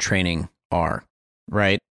aim of training are,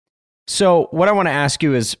 right? So what I want to ask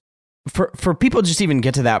you is, for people just even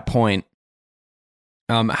get to that point,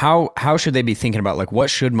 how should they be thinking about, like, what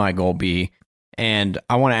should my goal be? And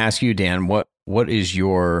I want to ask you, Dan, what is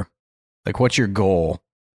what's your goal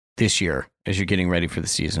this year as you're getting ready for the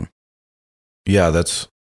season? Yeah, that's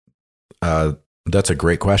a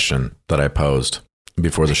great question that I posed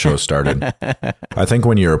before the show started. I think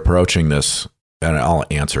when you're approaching this, and I'll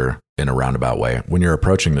answer in a roundabout way, when you're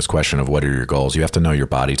approaching this question of what are your goals, you have to know your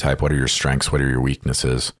body type, what are your strengths, what are your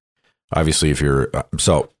weaknesses. Obviously, if you're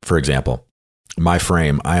so, for example, my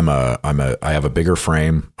frame, I have a bigger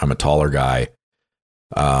frame, I'm a taller guy,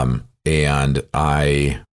 and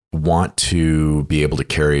I want to be able to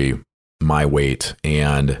carry my weight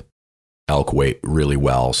and elk weight really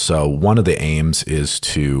well. So one of the aims is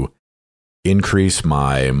to increase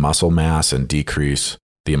my muscle mass and decrease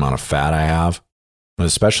the amount of fat I have. And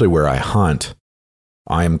especially where I hunt,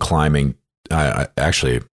 I am climbing.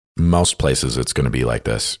 Actually, most places it's going to be like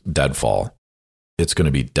this. Deadfall. It's going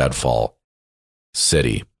to be Deadfall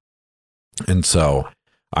City. And so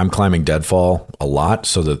I'm climbing Deadfall a lot.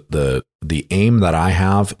 So the aim that I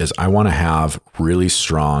have is I want to have really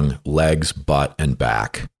strong legs, butt, and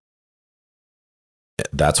back.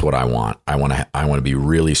 That's what I want. I want to be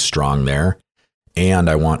really strong there. And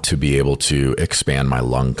I want to be able to expand my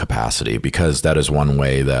lung capacity, because that is one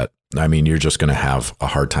way that, I mean, you're just going to have a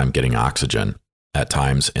hard time getting oxygen at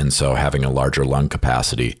times. And so having a larger lung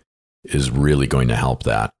capacity is really going to help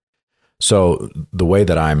that. So the way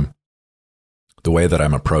that I'm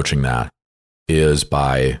approaching that is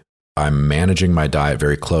I'm managing my diet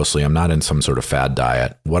very closely. I'm not in some sort of fad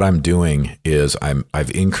diet. What I'm doing is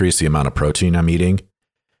I've increased the amount of protein I'm eating,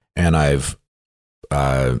 and I'm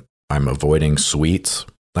avoiding sweets.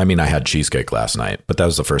 I mean, I had cheesecake last night, but that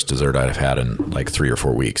was the first dessert I've had in like 3 or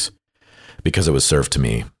 4 weeks because it was served to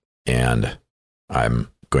me, and I'm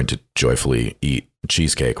going to joyfully eat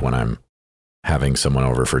cheesecake when I'm having someone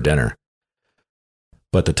over for dinner.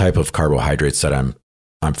 But the type of carbohydrates that I'm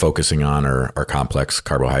focusing on are complex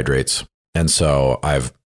carbohydrates. And so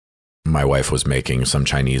my wife was making some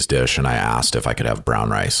Chinese dish, and I asked if I could have brown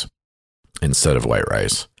rice instead of white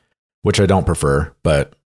rice, which I don't prefer,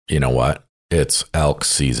 but you know what? It's elk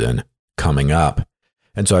season coming up.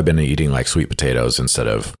 And so I've been eating like sweet potatoes instead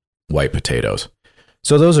of white potatoes.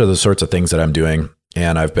 So those are the sorts of things that I'm doing.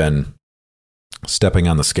 And I've been stepping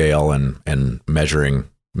on the scale and measuring,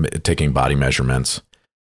 taking body measurements.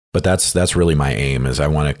 But that's really my aim, is I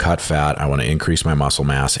want to cut fat. I want to increase my muscle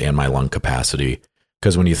mass and my lung capacity.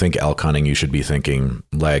 Because when you think elk hunting, you should be thinking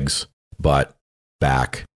legs, butt,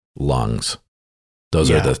 back, lungs.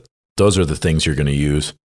 Those are the things you're going to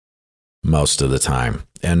use most of the time.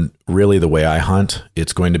 And really the way I hunt,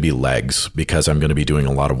 it's going to be legs, because I'm going to be doing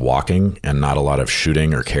a lot of walking and not a lot of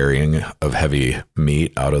shooting or carrying of heavy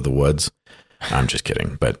meat out of the woods. I'm just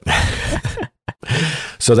kidding. But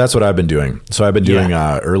so that's what I've been doing. So I've been doing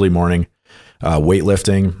early morning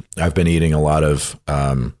weightlifting. I've been eating a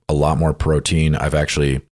lot more protein. I've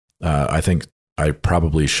actually, I think I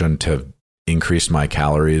probably shouldn't have increased my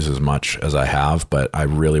calories as much as I have, but I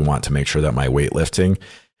really want to make sure that my weightlifting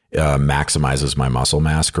maximizes my muscle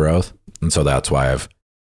mass growth. And so that's why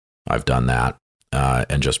I've done that,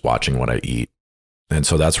 and just watching what I eat. And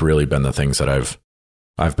so that's really been the things that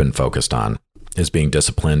I've been focused on, is being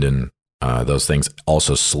disciplined in those things.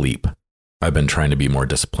 Also sleep. I've been trying to be more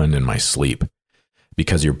disciplined in my sleep,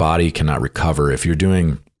 because your body cannot recover if you're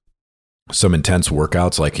doing some intense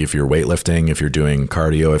workouts, like if you're weightlifting, if you're doing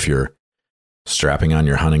cardio, if you're strapping on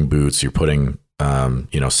your hunting boots, you're putting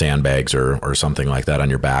sandbags or something like that on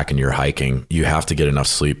your back, and you're hiking. You have to get enough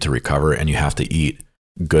sleep to recover, and you have to eat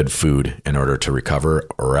good food in order to recover,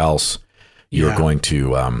 or else you're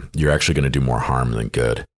you're actually going to do more harm than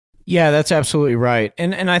good. Yeah, that's absolutely right.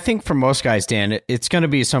 And I think for most guys, Dan, it's going to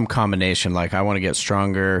be some combination. Like, I want to get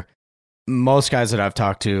stronger. Most guys that I've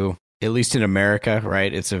talked to, at least in America,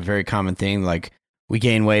 right, it's a very common thing. Like, we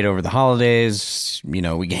gain weight over the holidays,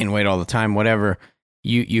 we gain weight all the time, whatever.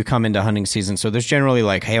 You come into hunting season. So there's generally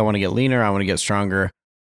like, hey, I want to get leaner, I want to get stronger,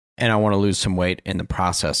 and I want to lose some weight in the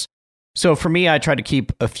process. So for me, I try to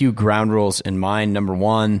keep a few ground rules in mind. Number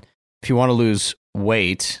one, if you want to lose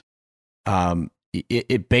weight,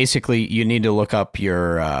 it basically, you need to look up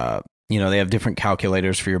your, they have different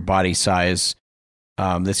calculators for your body size.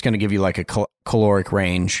 That's going to give you like a caloric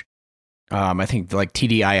range. I think like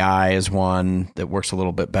TDII is one that works a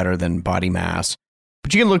little bit better than body mass.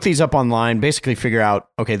 But you can look these up online, basically figure out,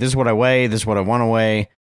 okay, this is what I weigh, this is what I want to weigh,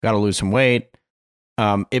 got to lose some weight.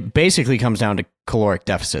 It basically comes down to caloric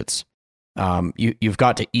deficits. You've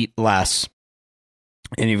got to eat less,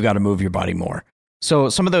 and you've got to move your body more. So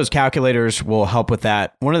some of those calculators will help with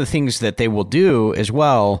that. One of the things that they will do as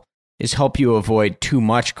well is help you avoid too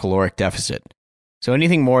much caloric deficit. So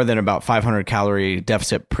anything more than about 500 calorie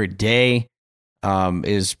deficit per day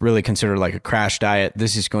is really considered like a crash diet.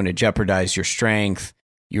 This is going to jeopardize your strength,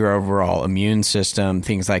 your overall immune system,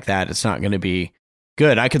 things like that. It's not going to be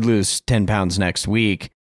good. I could lose 10 pounds next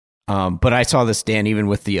week. But I saw this, Dan, even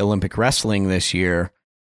with the Olympic wrestling this year,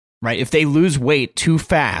 right? If they lose weight too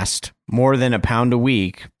fast, more than a pound a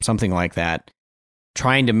week, something like that,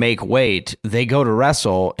 trying to make weight, they go to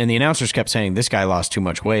wrestle, and the announcers kept saying, this guy lost too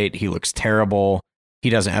much weight. He looks terrible. He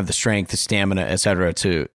doesn't have the strength, the stamina, et cetera,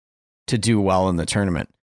 to do well in the tournament.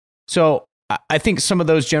 So I think some of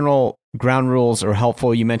those general ground rules are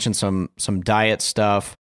helpful. You mentioned some diet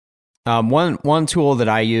stuff. One tool that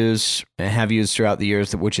I use and have used throughout the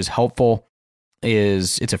years, which is helpful,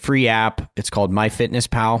 is it's a free app. It's called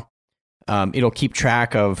MyFitnessPal. It'll keep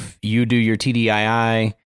track of you do your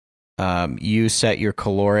TDII, You set your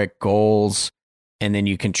caloric goals, and then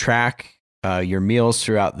you can track your meals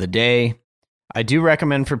throughout the day. I do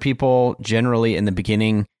recommend for people generally in the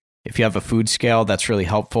beginning, if you have a food scale, that's really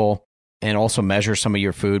helpful. And also measure some of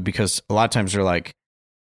your food, because a lot of times they're like,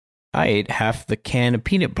 I ate half the can of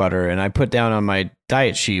peanut butter and I put down on my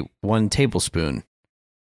diet sheet 1 tablespoon.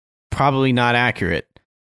 Probably not accurate.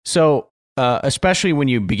 So especially when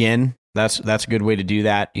you begin, that's a good way to do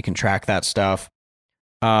that. You can track that stuff.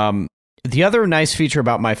 The other nice feature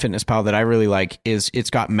about MyFitnessPal that I really like is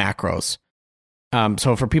it's got macros.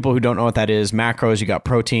 So for people who don't know what that is, macros, you got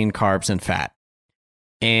protein, carbs, and fat.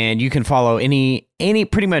 And you can follow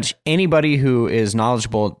pretty much anybody who is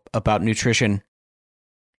knowledgeable about nutrition.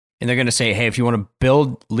 And they're going to say, hey, if you want to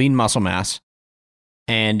build lean muscle mass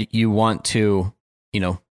and you want to,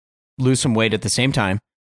 lose some weight at the same time,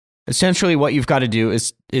 essentially what you've got to do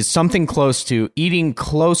is something close to eating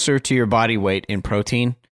closer to your body weight in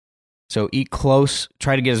protein. So eat close,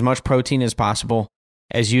 try to get as much protein as possible.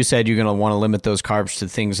 As you said, you're going to want to limit those carbs to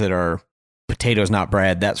things that are potatoes, not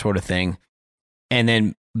bread, that sort of thing. And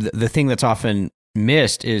then the thing that's often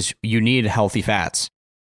missed is you need healthy fats.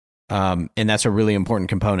 And that's a really important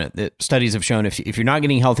component. The studies have shown if you're not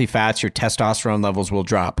getting healthy fats, your testosterone levels will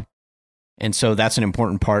drop. And so that's an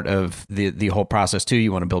important part of the whole process too.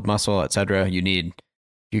 You want to build muscle, et cetera.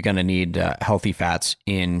 You're going to need healthy fats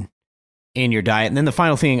in your diet. And then the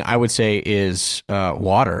final thing I would say is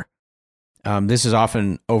water. This is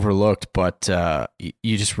often overlooked, but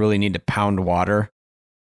you just really need to pound water.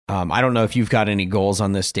 I don't know if you've got any goals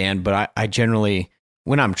on this, Dan, but I generally,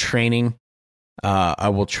 when I'm training, I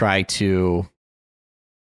will try to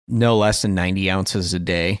no less than 90 ounces a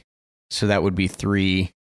day. So that would be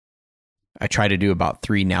 3. I try to do about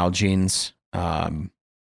 3 Nalgene's.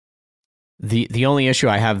 The only issue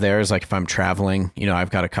I have there is like if I'm traveling, I've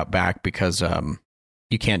got to cut back because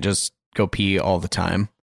you can't just go pee all the time.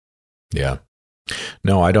 Yeah.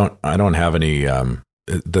 No, I don't have any.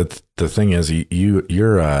 The thing is,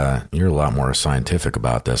 you're a lot more scientific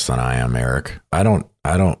about this than I am, Eric. I don't.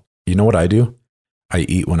 You know what I do? I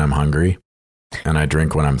eat when I'm hungry, and I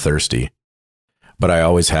drink when I'm thirsty. But I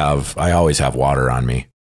always have water on me.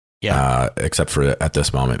 Yeah. Except for at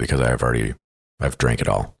this moment because I've drank it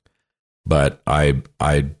all. But I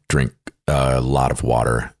drink a lot of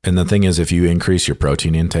water. And the thing is, if you increase your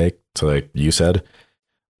protein intake, so like you said,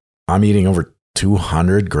 I'm eating over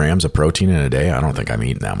 200 grams of protein in a day. I don't think I'm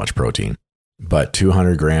eating that much protein, but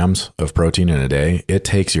 200 grams of protein in a day, it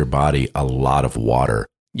takes your body a lot of water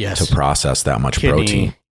to process that much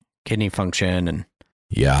protein. Kidney function.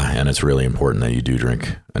 And it's really important that you do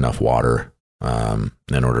drink enough water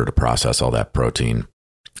in order to process all that protein.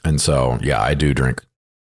 And so, I do drink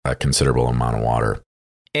a considerable amount of water.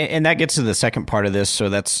 And that gets to the second part of this. So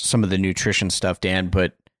that's some of the nutrition stuff, Dan,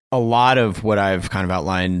 but a lot of what I've kind of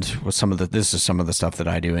outlined was this is some of the stuff that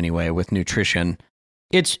I do anyway with nutrition.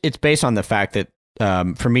 It's based on the fact that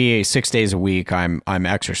for me, 6 days a week, I'm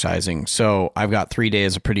exercising. So I've got 3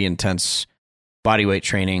 days of pretty intense body weight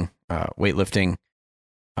training, weightlifting.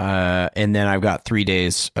 And then I've got 3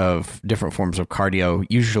 days of different forms of cardio,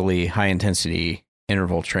 usually high intensity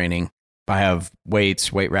interval training. I have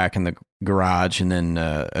weights, weight rack in the garage, and then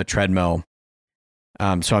a treadmill.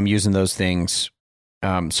 So I'm using those things.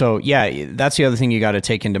 That's the other thing you got to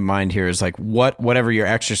take into mind here is like whatever your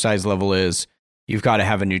exercise level is, you've got to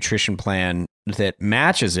have a nutrition plan that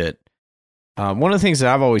matches it. One of the things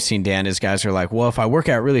that I've always seen, Dan, is guys are like, well, if I work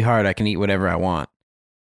out really hard, I can eat whatever I want.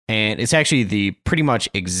 And it's actually the pretty much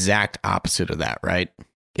exact opposite of that, right?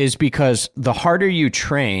 Is because the harder you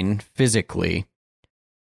train physically,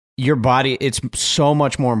 your body, it's so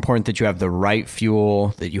much more important that you have the right fuel,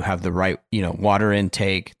 that you have the right, water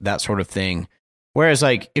intake, that sort of thing. Whereas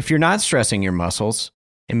like if you're not stressing your muscles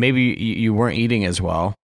and maybe you weren't eating as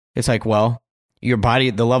well, it's like, well, your body,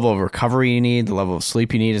 the level of recovery you need, the level of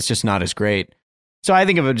sleep you need, it's just not as great. So I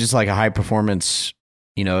think of it just like a high performance,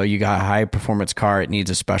 you got a high performance car, it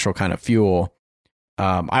needs a special kind of fuel.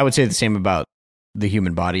 I would say the same about the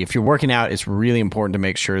human body. If you're working out, it's really important to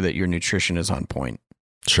make sure that your nutrition is on point.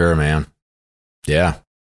 Sure, man. Yeah.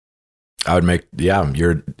 I would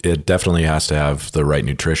it definitely has to have the right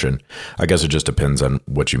nutrition. I guess it just depends on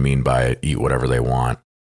what you mean by eat whatever they want.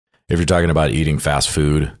 If you're talking about eating fast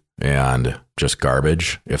food and just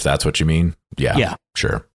garbage, if that's what you mean. Yeah.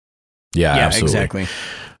 Sure. Yeah, absolutely. Exactly.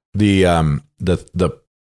 The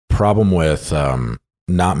problem with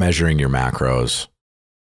not measuring your macros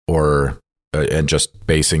and just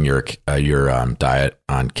basing your diet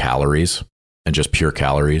on calories and just pure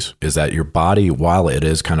calories is that your body, while it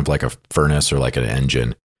is kind of like a furnace or like an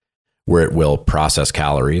engine where it will process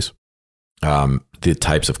calories, the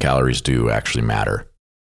types of calories do actually matter.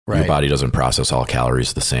 Right. Your body doesn't process all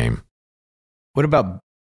calories the same. What about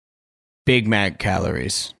Big Mac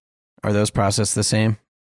calories? Are those processed the same?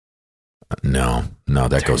 No,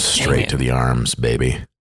 that goes straight to the arms, baby.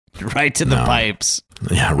 Right to the pipes.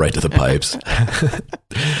 Yeah, right to the pipes.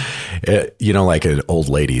 Like old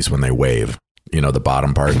ladies when they wave, the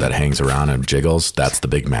bottom part that hangs around and jiggles, that's the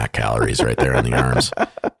Big Mac calories right there on the arms.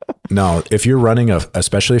 No, if you're running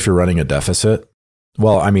especially if you're running a deficit,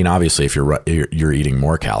 well, I mean, obviously if you're eating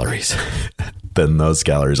more calories, then those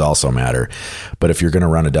calories also matter. But if you're going to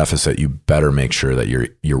run a deficit, you better make sure that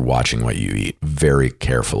you're watching what you eat very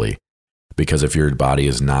carefully, because if your body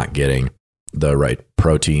is not getting the right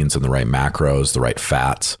proteins and the right macros, the right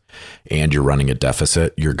fats, and you're running a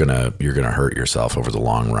deficit, you're gonna hurt yourself over the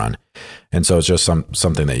long run. And so it's just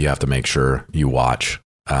something that you have to make sure you watch.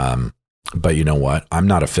 But you know what? I'm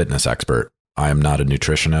not a fitness expert. I am not a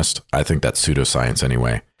nutritionist. I think that's pseudoscience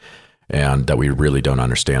anyway, and that we really don't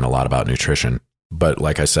understand a lot about nutrition. But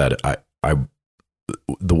like I said,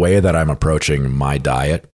 the way that I'm approaching my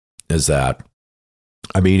diet is that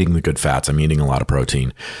I'm eating the good fats. I'm eating a lot of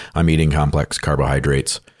protein. I'm eating complex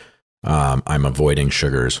carbohydrates. I'm avoiding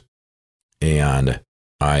sugars, and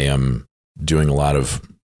I am doing a lot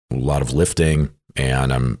of lifting,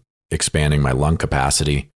 and I'm expanding my lung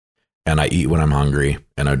capacity. And I eat when I'm hungry,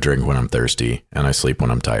 and I drink when I'm thirsty, and I sleep when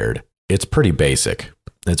I'm tired. It's pretty basic.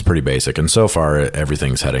 And so far,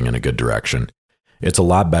 everything's heading in a good direction. It's a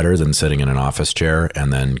lot better than sitting in an office chair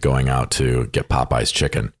and then going out to get Popeye's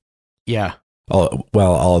chicken. Yeah. Oh,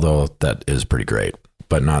 well, although that is pretty great,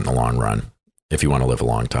 but not in the long run if you want to live a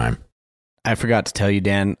long time. I forgot to tell you,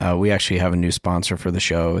 Dan, we actually have a new sponsor for the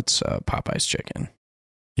show. It's Popeye's Chicken.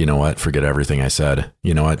 You know what? Forget everything I said.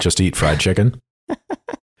 You know what? Just eat fried chicken.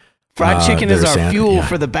 Fried chicken is our fuel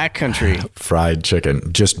for the backcountry. Fried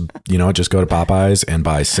chicken. Just go to Popeye's and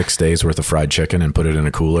buy 6 days worth of fried chicken and put it in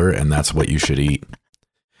a cooler, and that's what you should eat.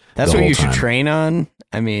 That's what you should train on.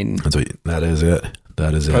 I mean, that is it.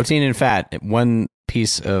 Protein and fat, one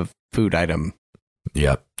piece of food item.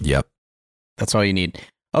 Yep. That's all you need.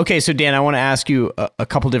 Okay, so Dan, I want to ask you a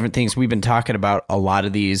couple different things. We've been talking about a lot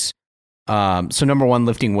of these. So number one,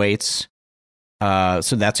 lifting weights.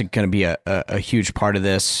 So that's going to be a huge part of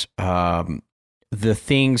this. The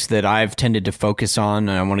things that I've tended to focus on,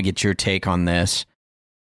 and I want to get your take on this.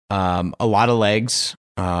 A lot of legs.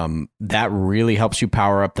 That really helps you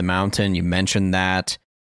power up the mountain. You mentioned that.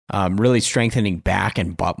 Really strengthening back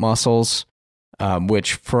and butt muscles,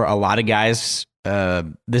 which for a lot of guys,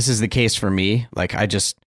 this is the case for me. Like I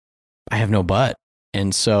have no butt.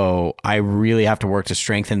 And so I really have to work to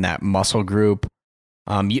strengthen that muscle group.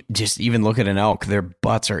 You just even look at an elk, their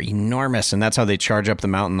butts are enormous, and that's how they charge up the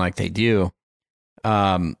mountain like they do.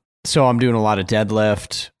 So I'm doing a lot of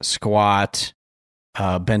deadlift, squat,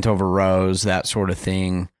 bent over rows, that sort of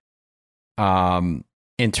thing.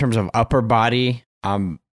 In terms of upper body,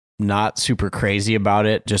 I'm not super crazy about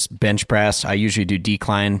it. Just bench press. I usually do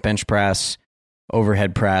decline bench press,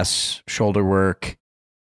 overhead press, shoulder work.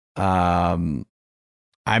 I've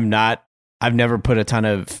never put a ton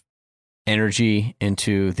of energy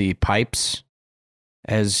into the pipes,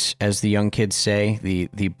 as the young kids say,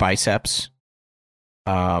 the biceps.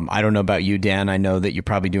 I don't know about you, Dan. I know that you're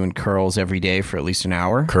probably doing curls every day for at least an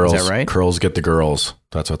hour. Curls, is that right? Curls get the girls.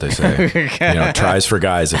 That's what they say. Tries for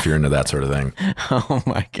guys if you're into that sort of thing. Oh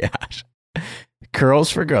my gosh.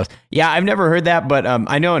 Curls for girls. Yeah, I've never heard that, but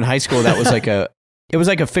I know in high school that was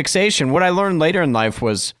like a fixation. What I learned later in life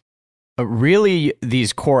was really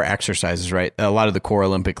these core exercises, right? A lot of the core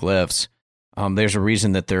Olympic lifts. There's a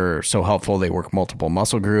reason that they're so helpful. They work multiple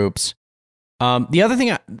muscle groups. The other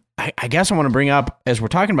thing I guess I want to bring up as we're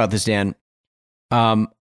talking about this, Dan,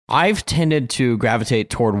 I've tended to gravitate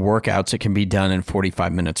toward workouts that can be done in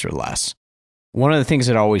 45 minutes or less. One of the things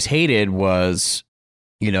that I always hated was,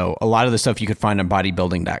 a lot of the stuff you could find on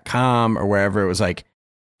bodybuilding.com or wherever. It was like,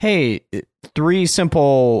 hey, 3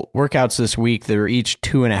 simple workouts this week that are each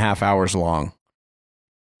 2.5 hours long.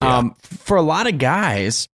 Yeah. For a lot of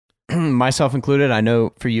guys, myself included, I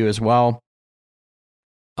know for you as well,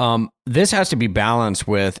 this has to be balanced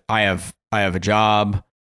with I have a job,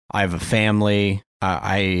 I have a family,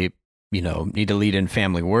 I need to lead in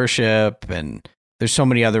family worship, and there's so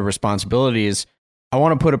many other responsibilities. I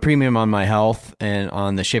want to put a premium on my health and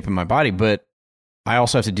on the shape of my body, but I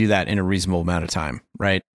also have to do that in a reasonable amount of time,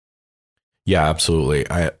 right? Yeah, absolutely.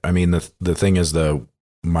 I mean, the thing is,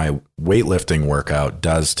 my weightlifting workout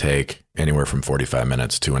does take anywhere from 45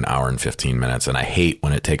 minutes to an hour and 15 minutes, and I hate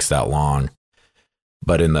when it takes that long.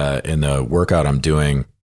 But in the workout I'm doing,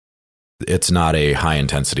 it's not a high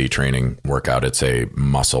intensity training workout. It's a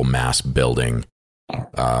muscle mass building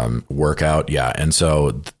workout. Yeah. And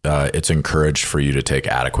so it's encouraged for you to take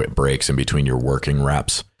adequate breaks in between your working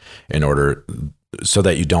reps in order so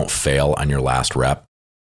that you don't fail on your last rep.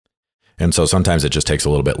 And so sometimes it just takes a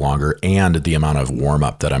little bit longer, and the amount of warm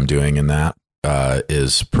up that I'm doing in that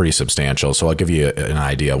is pretty substantial. So I'll give you an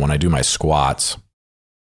idea. When I do my squats,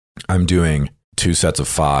 I'm doing 2 sets of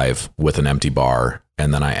 5 with an empty bar,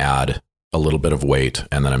 and then I add a little bit of weight,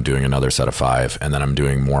 and then I'm doing another set of 5, and then I'm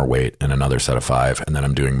doing more weight and another set of 5, and then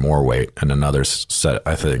I'm doing more weight and another set,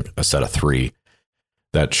 I think a set of 3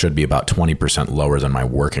 that should be about 20% lower than my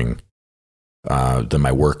work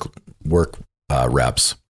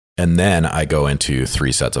reps. And then I go into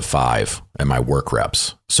 3 sets of 5 and my work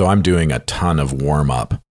reps. So I'm doing a ton of warm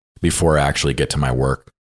up before I actually get to my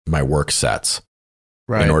work sets,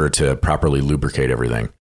 right, in order to properly lubricate everything.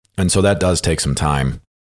 And so that does take some time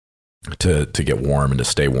to get warm and to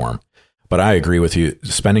stay warm. But I agree with you.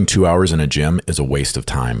 Spending 2 hours in a gym is a waste of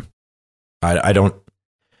time. I'm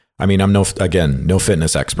no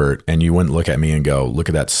fitness expert, and you wouldn't look at me and go, look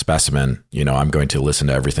at that specimen. I'm going to listen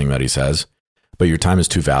to everything that he says. But your time is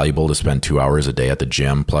too valuable to spend 2 hours a day at the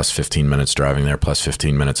gym, plus 15 minutes driving there, plus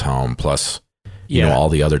 15 minutes home, plus, all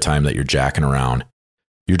the other time that you're jacking around.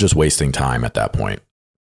 You're just wasting time at that point.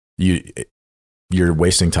 You're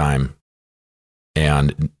wasting time,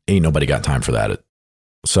 and ain't nobody got time for that.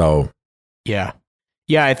 So, yeah.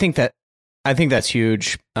 I think that's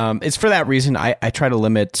huge. It's for that reason I try to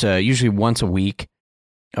limit, usually once a week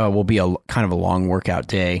will be a kind of a long workout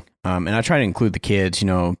day. And I try to include the kids,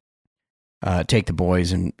 take the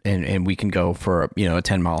boys and we can go for, a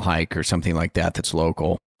 10-mile hike or something like that that's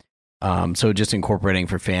local. So just incorporating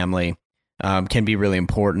for family can be really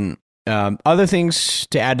important. Other things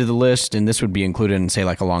to add to the list, and this would be included in, say,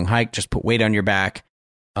 like a long hike, just put weight on your back.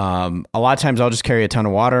 A lot of times I'll just carry a ton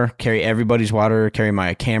of water, carry everybody's water, carry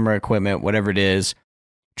my camera equipment, whatever it is.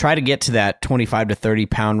 Try to get to that 25 to 30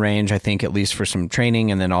 pound range, I think, at least for some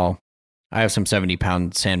training. And then I have some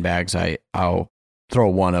 70-pound sandbags. I'll throw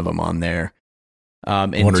one of them on there.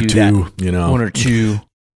 And one or do two, that. One or two.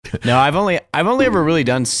 No, I've only ever really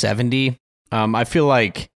done 70. I feel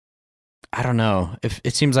like, I don't know, if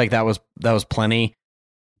it seems like that was plenty.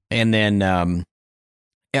 And then,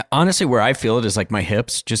 honestly, where I feel it is like my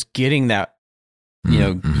hips, just getting that,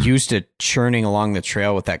 used to churning along the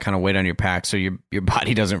trail with that kind of weight on your pack. So your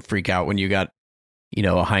body doesn't freak out when you got,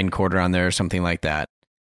 a hind quarter on there or something like that.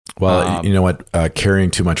 Well, you know what?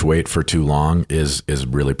 Carrying too much weight for too long is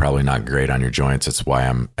really probably not great on your joints. It's why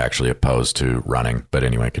I'm actually opposed to running. But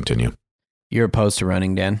anyway, continue. You're opposed to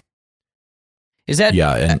running, Dan? Is that?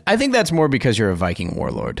 Yeah. And I think that's more because you're a Viking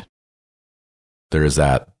warlord. There is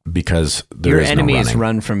that, because your enemies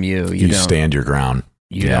run from you. You stand your ground.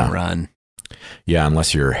 You don't run. Yeah,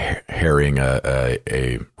 unless you're harrying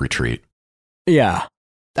a retreat. Yeah,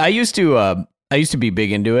 I used to be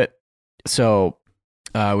big into it. So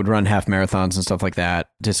I would run half marathons and stuff like that.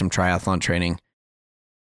 Did some triathlon training.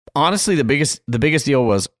 Honestly, the biggest deal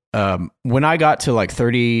was when I got to like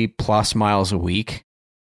 30 plus miles a week,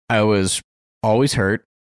 I was always hurt.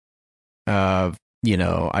 I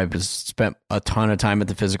spent a ton of time at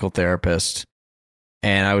the physical therapist,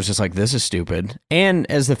 and I was just like, this is stupid. And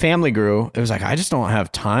as the family grew, it was like, I just don't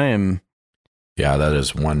have time. Yeah, that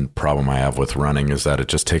is one problem I have with running, is that it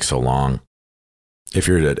just takes so long if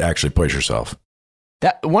you're to actually push yourself.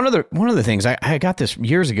 That one of the things I got this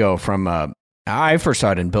years ago from I first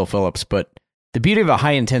saw it in Bill Phillips, but the beauty of a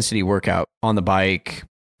high intensity workout on the bike,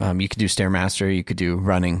 you could do Stairmaster, you could do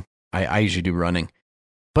running. I usually do running.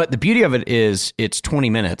 But the beauty of it is it's 20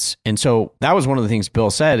 minutes. And so that was one of the things Bill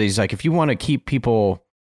said. He's like, if you want to keep people,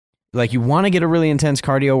 like, you want to get a really intense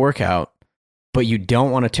cardio workout, but you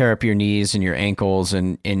don't want to tear up your knees and your ankles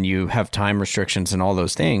and you have time restrictions and all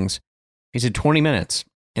those things. He said 20 minutes,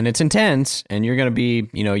 and it's intense, and you're going to be,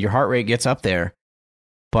 your heart rate gets up there.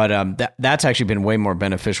 But that's actually been way more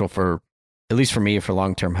beneficial for, at least for me, for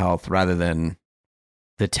long-term health, rather than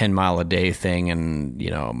the 10-mile-a-day thing, and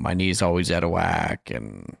my knee's always out of whack,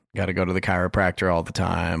 and got to go to the chiropractor all the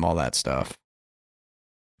time, all that stuff.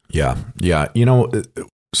 Yeah.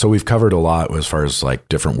 So we've covered a lot as far as like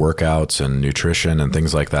different workouts and nutrition and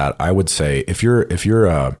things like that. I would say if you're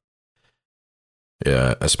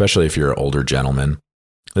especially if you're an older gentleman,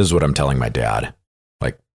 this is what I'm telling my dad.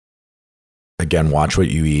 Like, again, watch what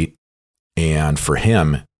you eat. And for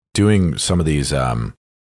him, doing some of these,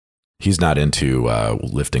 he's not into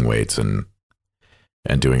lifting weights and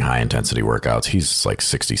doing high intensity workouts. He's like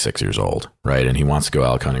 66 years old, right? And he wants to go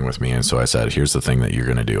elk hunting with me. And so I said, here's the thing that you're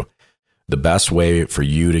going to do. The best way for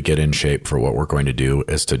you to get in shape for what we're going to do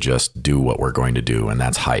is to just do what we're going to do, and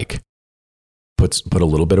that's hike. Put a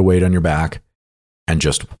little bit of weight on your back and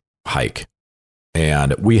just hike.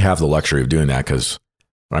 And we have the luxury of doing that because,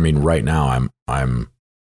 I mean, right now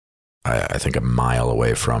I think a mile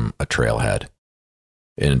away from a trailhead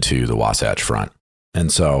into the Wasatch Front.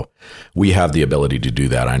 And so we have the ability to do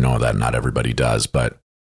that. I know that not everybody does, but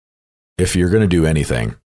if you're going to do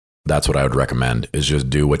anything, that's what I would recommend, is just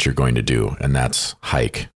do what you're going to do. And that's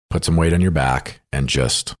hike. Put some weight on your back and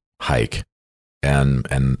just hike. And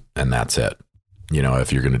that's it. You know,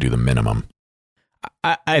 if you're going to do the minimum.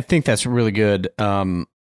 I think that's really good. And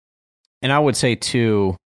I would say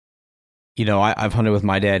too, you know, I've hunted with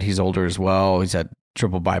my dad. He's older as well. He's had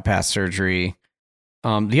triple bypass surgery.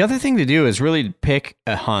 The other thing to do is really pick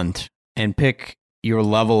a hunt and pick your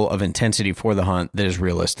level of intensity for the hunt that is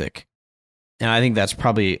realistic. And I think that's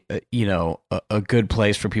probably, you know, a good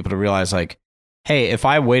place for people to realize, like, hey, if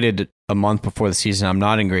I waited a month before the season, I'm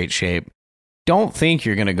not in great shape. Don't think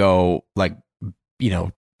you're going to go, like, you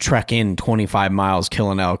know, trek in 25 miles,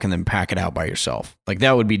 kill an elk, and then pack it out by yourself. Like,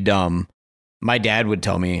 that would be dumb. My dad would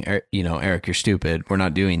tell me, you know, Eric, you're stupid. We're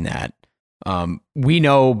not doing that. We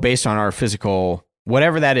know based on our physical,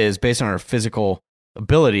 whatever that is, based on our physical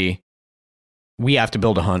ability, we have to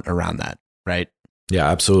build a hunt around that, right? Yeah,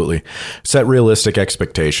 absolutely. Set realistic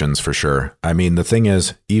expectations for sure. I mean, the thing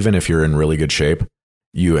is, even if you're in really good shape,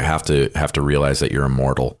 you have to realize that you're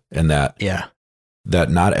immortal, and that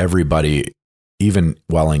not everybody, even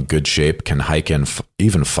while in good shape, can hike in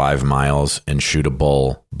even 5 miles and shoot a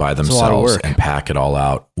bull by themselves and pack it all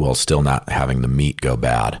out while still not having the meat go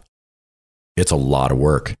bad. It's a lot of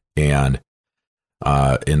work. And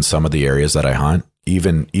in some of the areas that I hunt,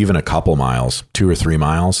 even a couple miles, 2 or 3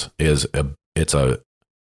 miles it's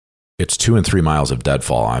 2 and 3 miles of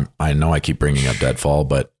deadfall. I know I keep bringing up deadfall,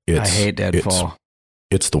 but I hate deadfall.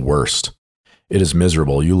 It's the worst. It is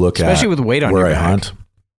miserable. You look especially with weight on where your I back. hunt.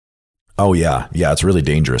 Oh yeah. It's really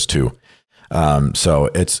dangerous too. So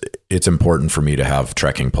it's important for me to have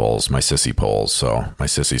trekking poles, my sissy poles. So my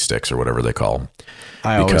sissy sticks or whatever they call them.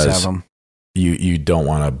 I always have them. You don't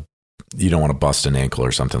want to bust an ankle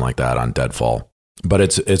or something like that on deadfall. But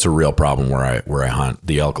it's a real problem where I hunt.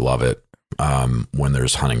 The elk love it when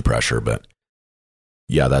there's hunting pressure. But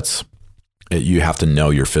yeah, you have to know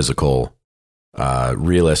your physical,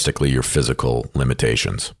 realistically, your physical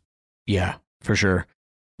limitations. Yeah, for sure.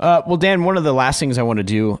 Well, Dan, one of the last things I want to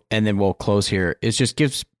do, and then we'll close here, is just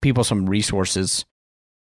give people some resources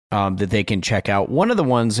that they can check out. One of the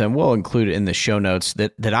ones, and we'll include it in the show notes,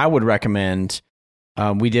 that I would recommend.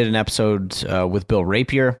 We did an episode with Bill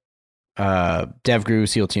Rapier, DevGru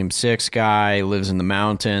SEAL Team 6 guy, lives in the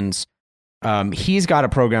mountains. He's got a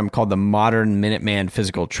program called the Modern Minuteman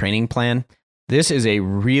Physical Training Plan. This is a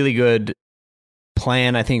really good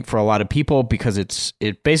plan, I think, for a lot of people, because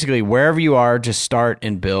it basically, wherever you are, just start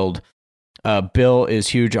and build. Bill is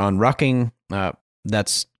huge on rucking.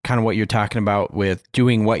 That's kind of what you're talking about with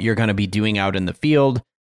doing what you're going to be doing out in the field.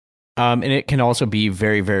 And it can also be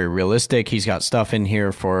very, very realistic. He's got stuff in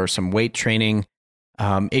here for some weight training.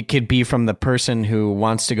 It could be from the person who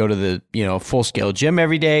wants to go to the, full scale gym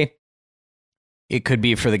every day. It could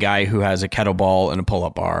be for the guy who has a kettlebell and a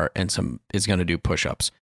pull-up bar and is going to do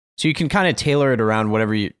push-ups. So you can kind of tailor it around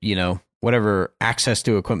whatever whatever access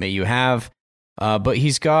to equipment you have. But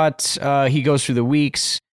he goes through the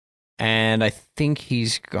weeks, and I think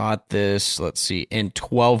he's got this, let's see, in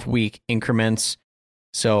 12-week increments.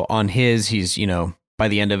 So on his, he's, by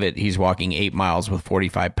the end of it, he's walking 8 miles with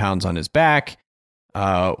 45 pounds on his back.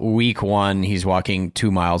 Week 1, he's walking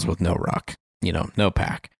 2 miles with no ruck, no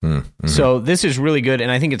pack. Mm-hmm. So this is really good.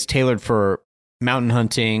 And I think it's tailored for mountain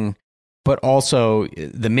hunting, but also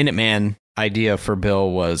the Minuteman idea for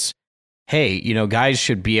Bill was, hey, guys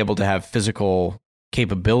should be able to have physical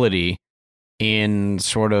capability in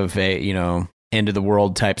sort of a, end of the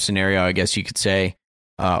world type scenario, I guess you could say.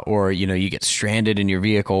 Or, you get stranded in your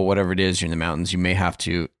vehicle, whatever it is, you're in the mountains, you may have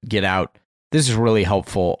to get out. This is really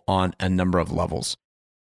helpful on a number of levels.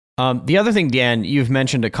 The other thing, Dan, you've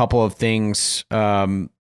mentioned a couple of things, 2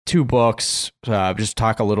 books, just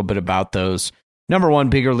talk a little bit about those. Number 1,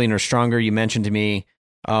 Bigger, Leaner, Stronger, you mentioned to me.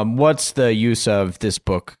 What's the use of this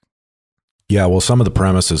book? Yeah, well, some of the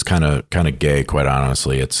premise is kind of gay, quite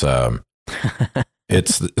honestly. It's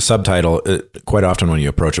it's the subtitle. Quite often when you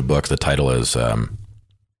approach a book, the title is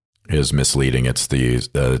misleading. It's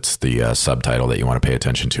the subtitle that you want to pay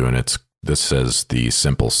attention to, and this says The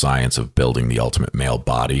Simple Science of Building the Ultimate Male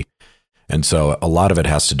Body. And so a lot of it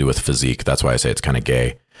has to do with physique. That's why I say it's kind of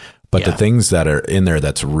gay. But the things that are in there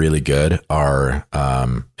that's really good are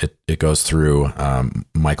it goes through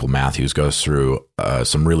Michael Matthews goes through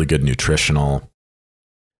some really good nutritional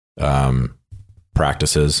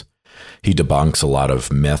practices. He debunks a lot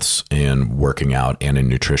of myths in working out and in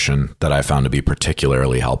nutrition that I found to be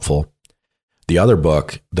particularly helpful. The other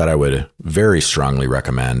book that I would very strongly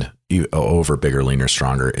recommend over Bigger, Leaner,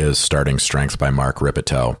 Stronger is Starting Strength by Mark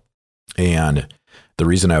Rippetoe. And the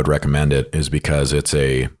reason I would recommend it is because it's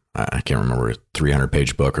I can't remember,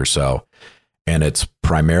 300-page book or so. And it's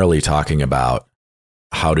primarily talking about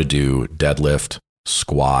how to do deadlift,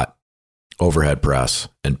 squat, overhead press,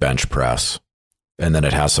 and bench press. And then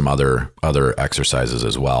it has some other exercises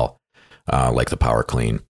as well, like the power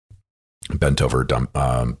clean, bent over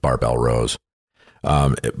barbell rows.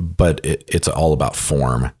 But it's all about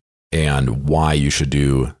form and why you should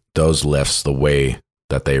do those lifts the way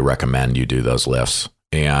that they recommend you do those lifts.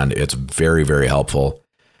 And it's very, very helpful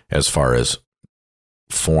as far as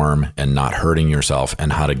form and not hurting yourself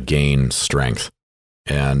and how to gain strength.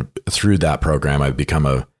 And through that program, I've become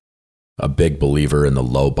a big believer in the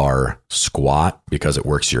low bar squat because it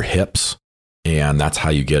works your hips. And that's how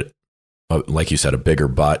you get, like you said, a bigger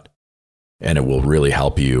butt. And it will really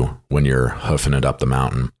help you when you're hoofing it up the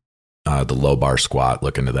mountain. The low bar squat,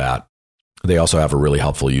 look into that. They also have a really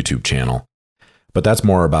helpful YouTube channel. But that's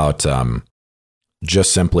more about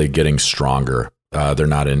just simply getting stronger. They're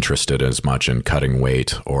not interested as much in cutting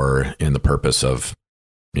weight or in the purpose of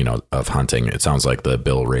hunting. It sounds like the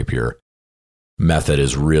Bill Rapier method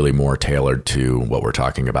is really more tailored to what we're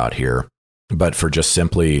talking about here. But for just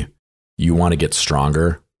simply, you want to get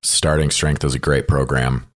stronger, Starting Strength is a great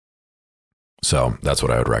program. So that's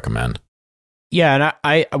what I would recommend. Yeah,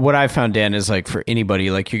 and what I found, Dan, is like for anybody,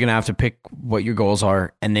 like you're gonna have to pick what your goals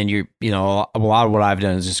are, and then a lot of what I've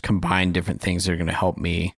done is just combine different things that are gonna help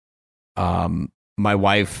me. My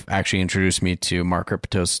wife actually introduced me to Mark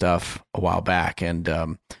Rippetoe's stuff a while back,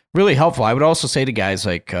 and really helpful. I would also say to guys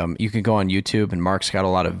like you can go on YouTube, and Mark's got a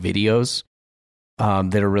lot of videos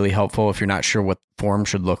that are really helpful if you're not sure what form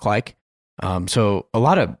should look like. So a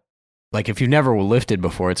lot of like if you've never lifted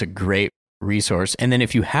before, it's a great resource, and then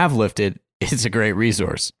if you have lifted, it's a great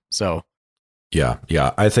resource. So yeah,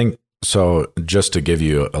 I think so. Just to give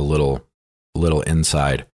you a little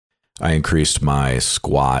insight, I increased my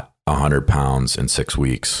squat 100 pounds in 6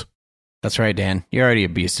 weeks. That's right, Dan. You're already a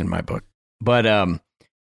beast in my book. But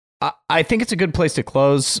I think it's a good place to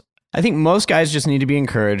close. I think most guys just need to be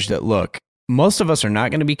encouraged that, look, most of us are not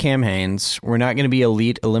going to be Cam Hanes. We're not going to be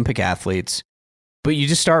elite Olympic athletes, but you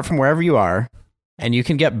just start from wherever you are. And you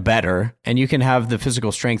can get better, and you can have the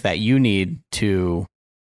physical strength that you need to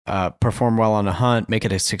perform well on a hunt, make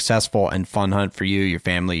it a successful and fun hunt for you, your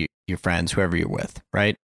family, your friends, whoever you're with,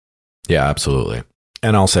 right? Yeah, absolutely.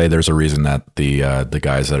 And I'll say there's a reason that the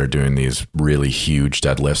guys that are doing these really huge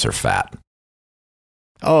deadlifts are fat.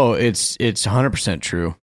 Oh, it's 100%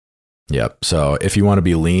 true. Yep. So if you want to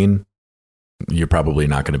be lean, you're probably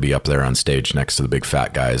not going to be up there on stage next to the big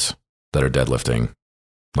fat guys that are deadlifting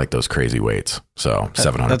like those crazy weights. So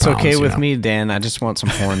 700 That's pounds, okay with me, Dan. I just want some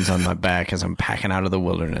horns on my back as I'm packing out of the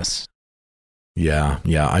wilderness. Yeah.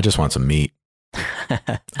 I just want some meat.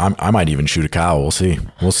 I might even shoot a cow. We'll see.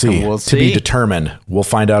 To be determined. We'll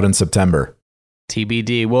find out in September.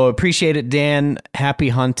 TBD. Well, appreciate it, Dan. Happy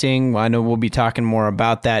hunting. I know we'll be talking more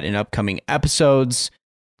about that in upcoming episodes.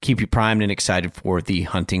 Keep you primed and excited for the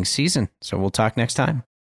hunting season. So we'll talk next time.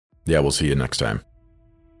 Yeah, we'll see you next time.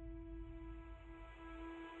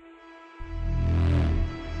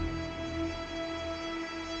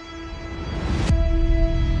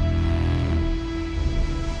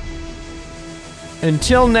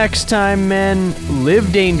 Until next time, men,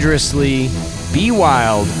 live dangerously, be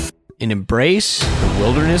wild, and embrace the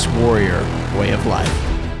wilderness warrior way of life.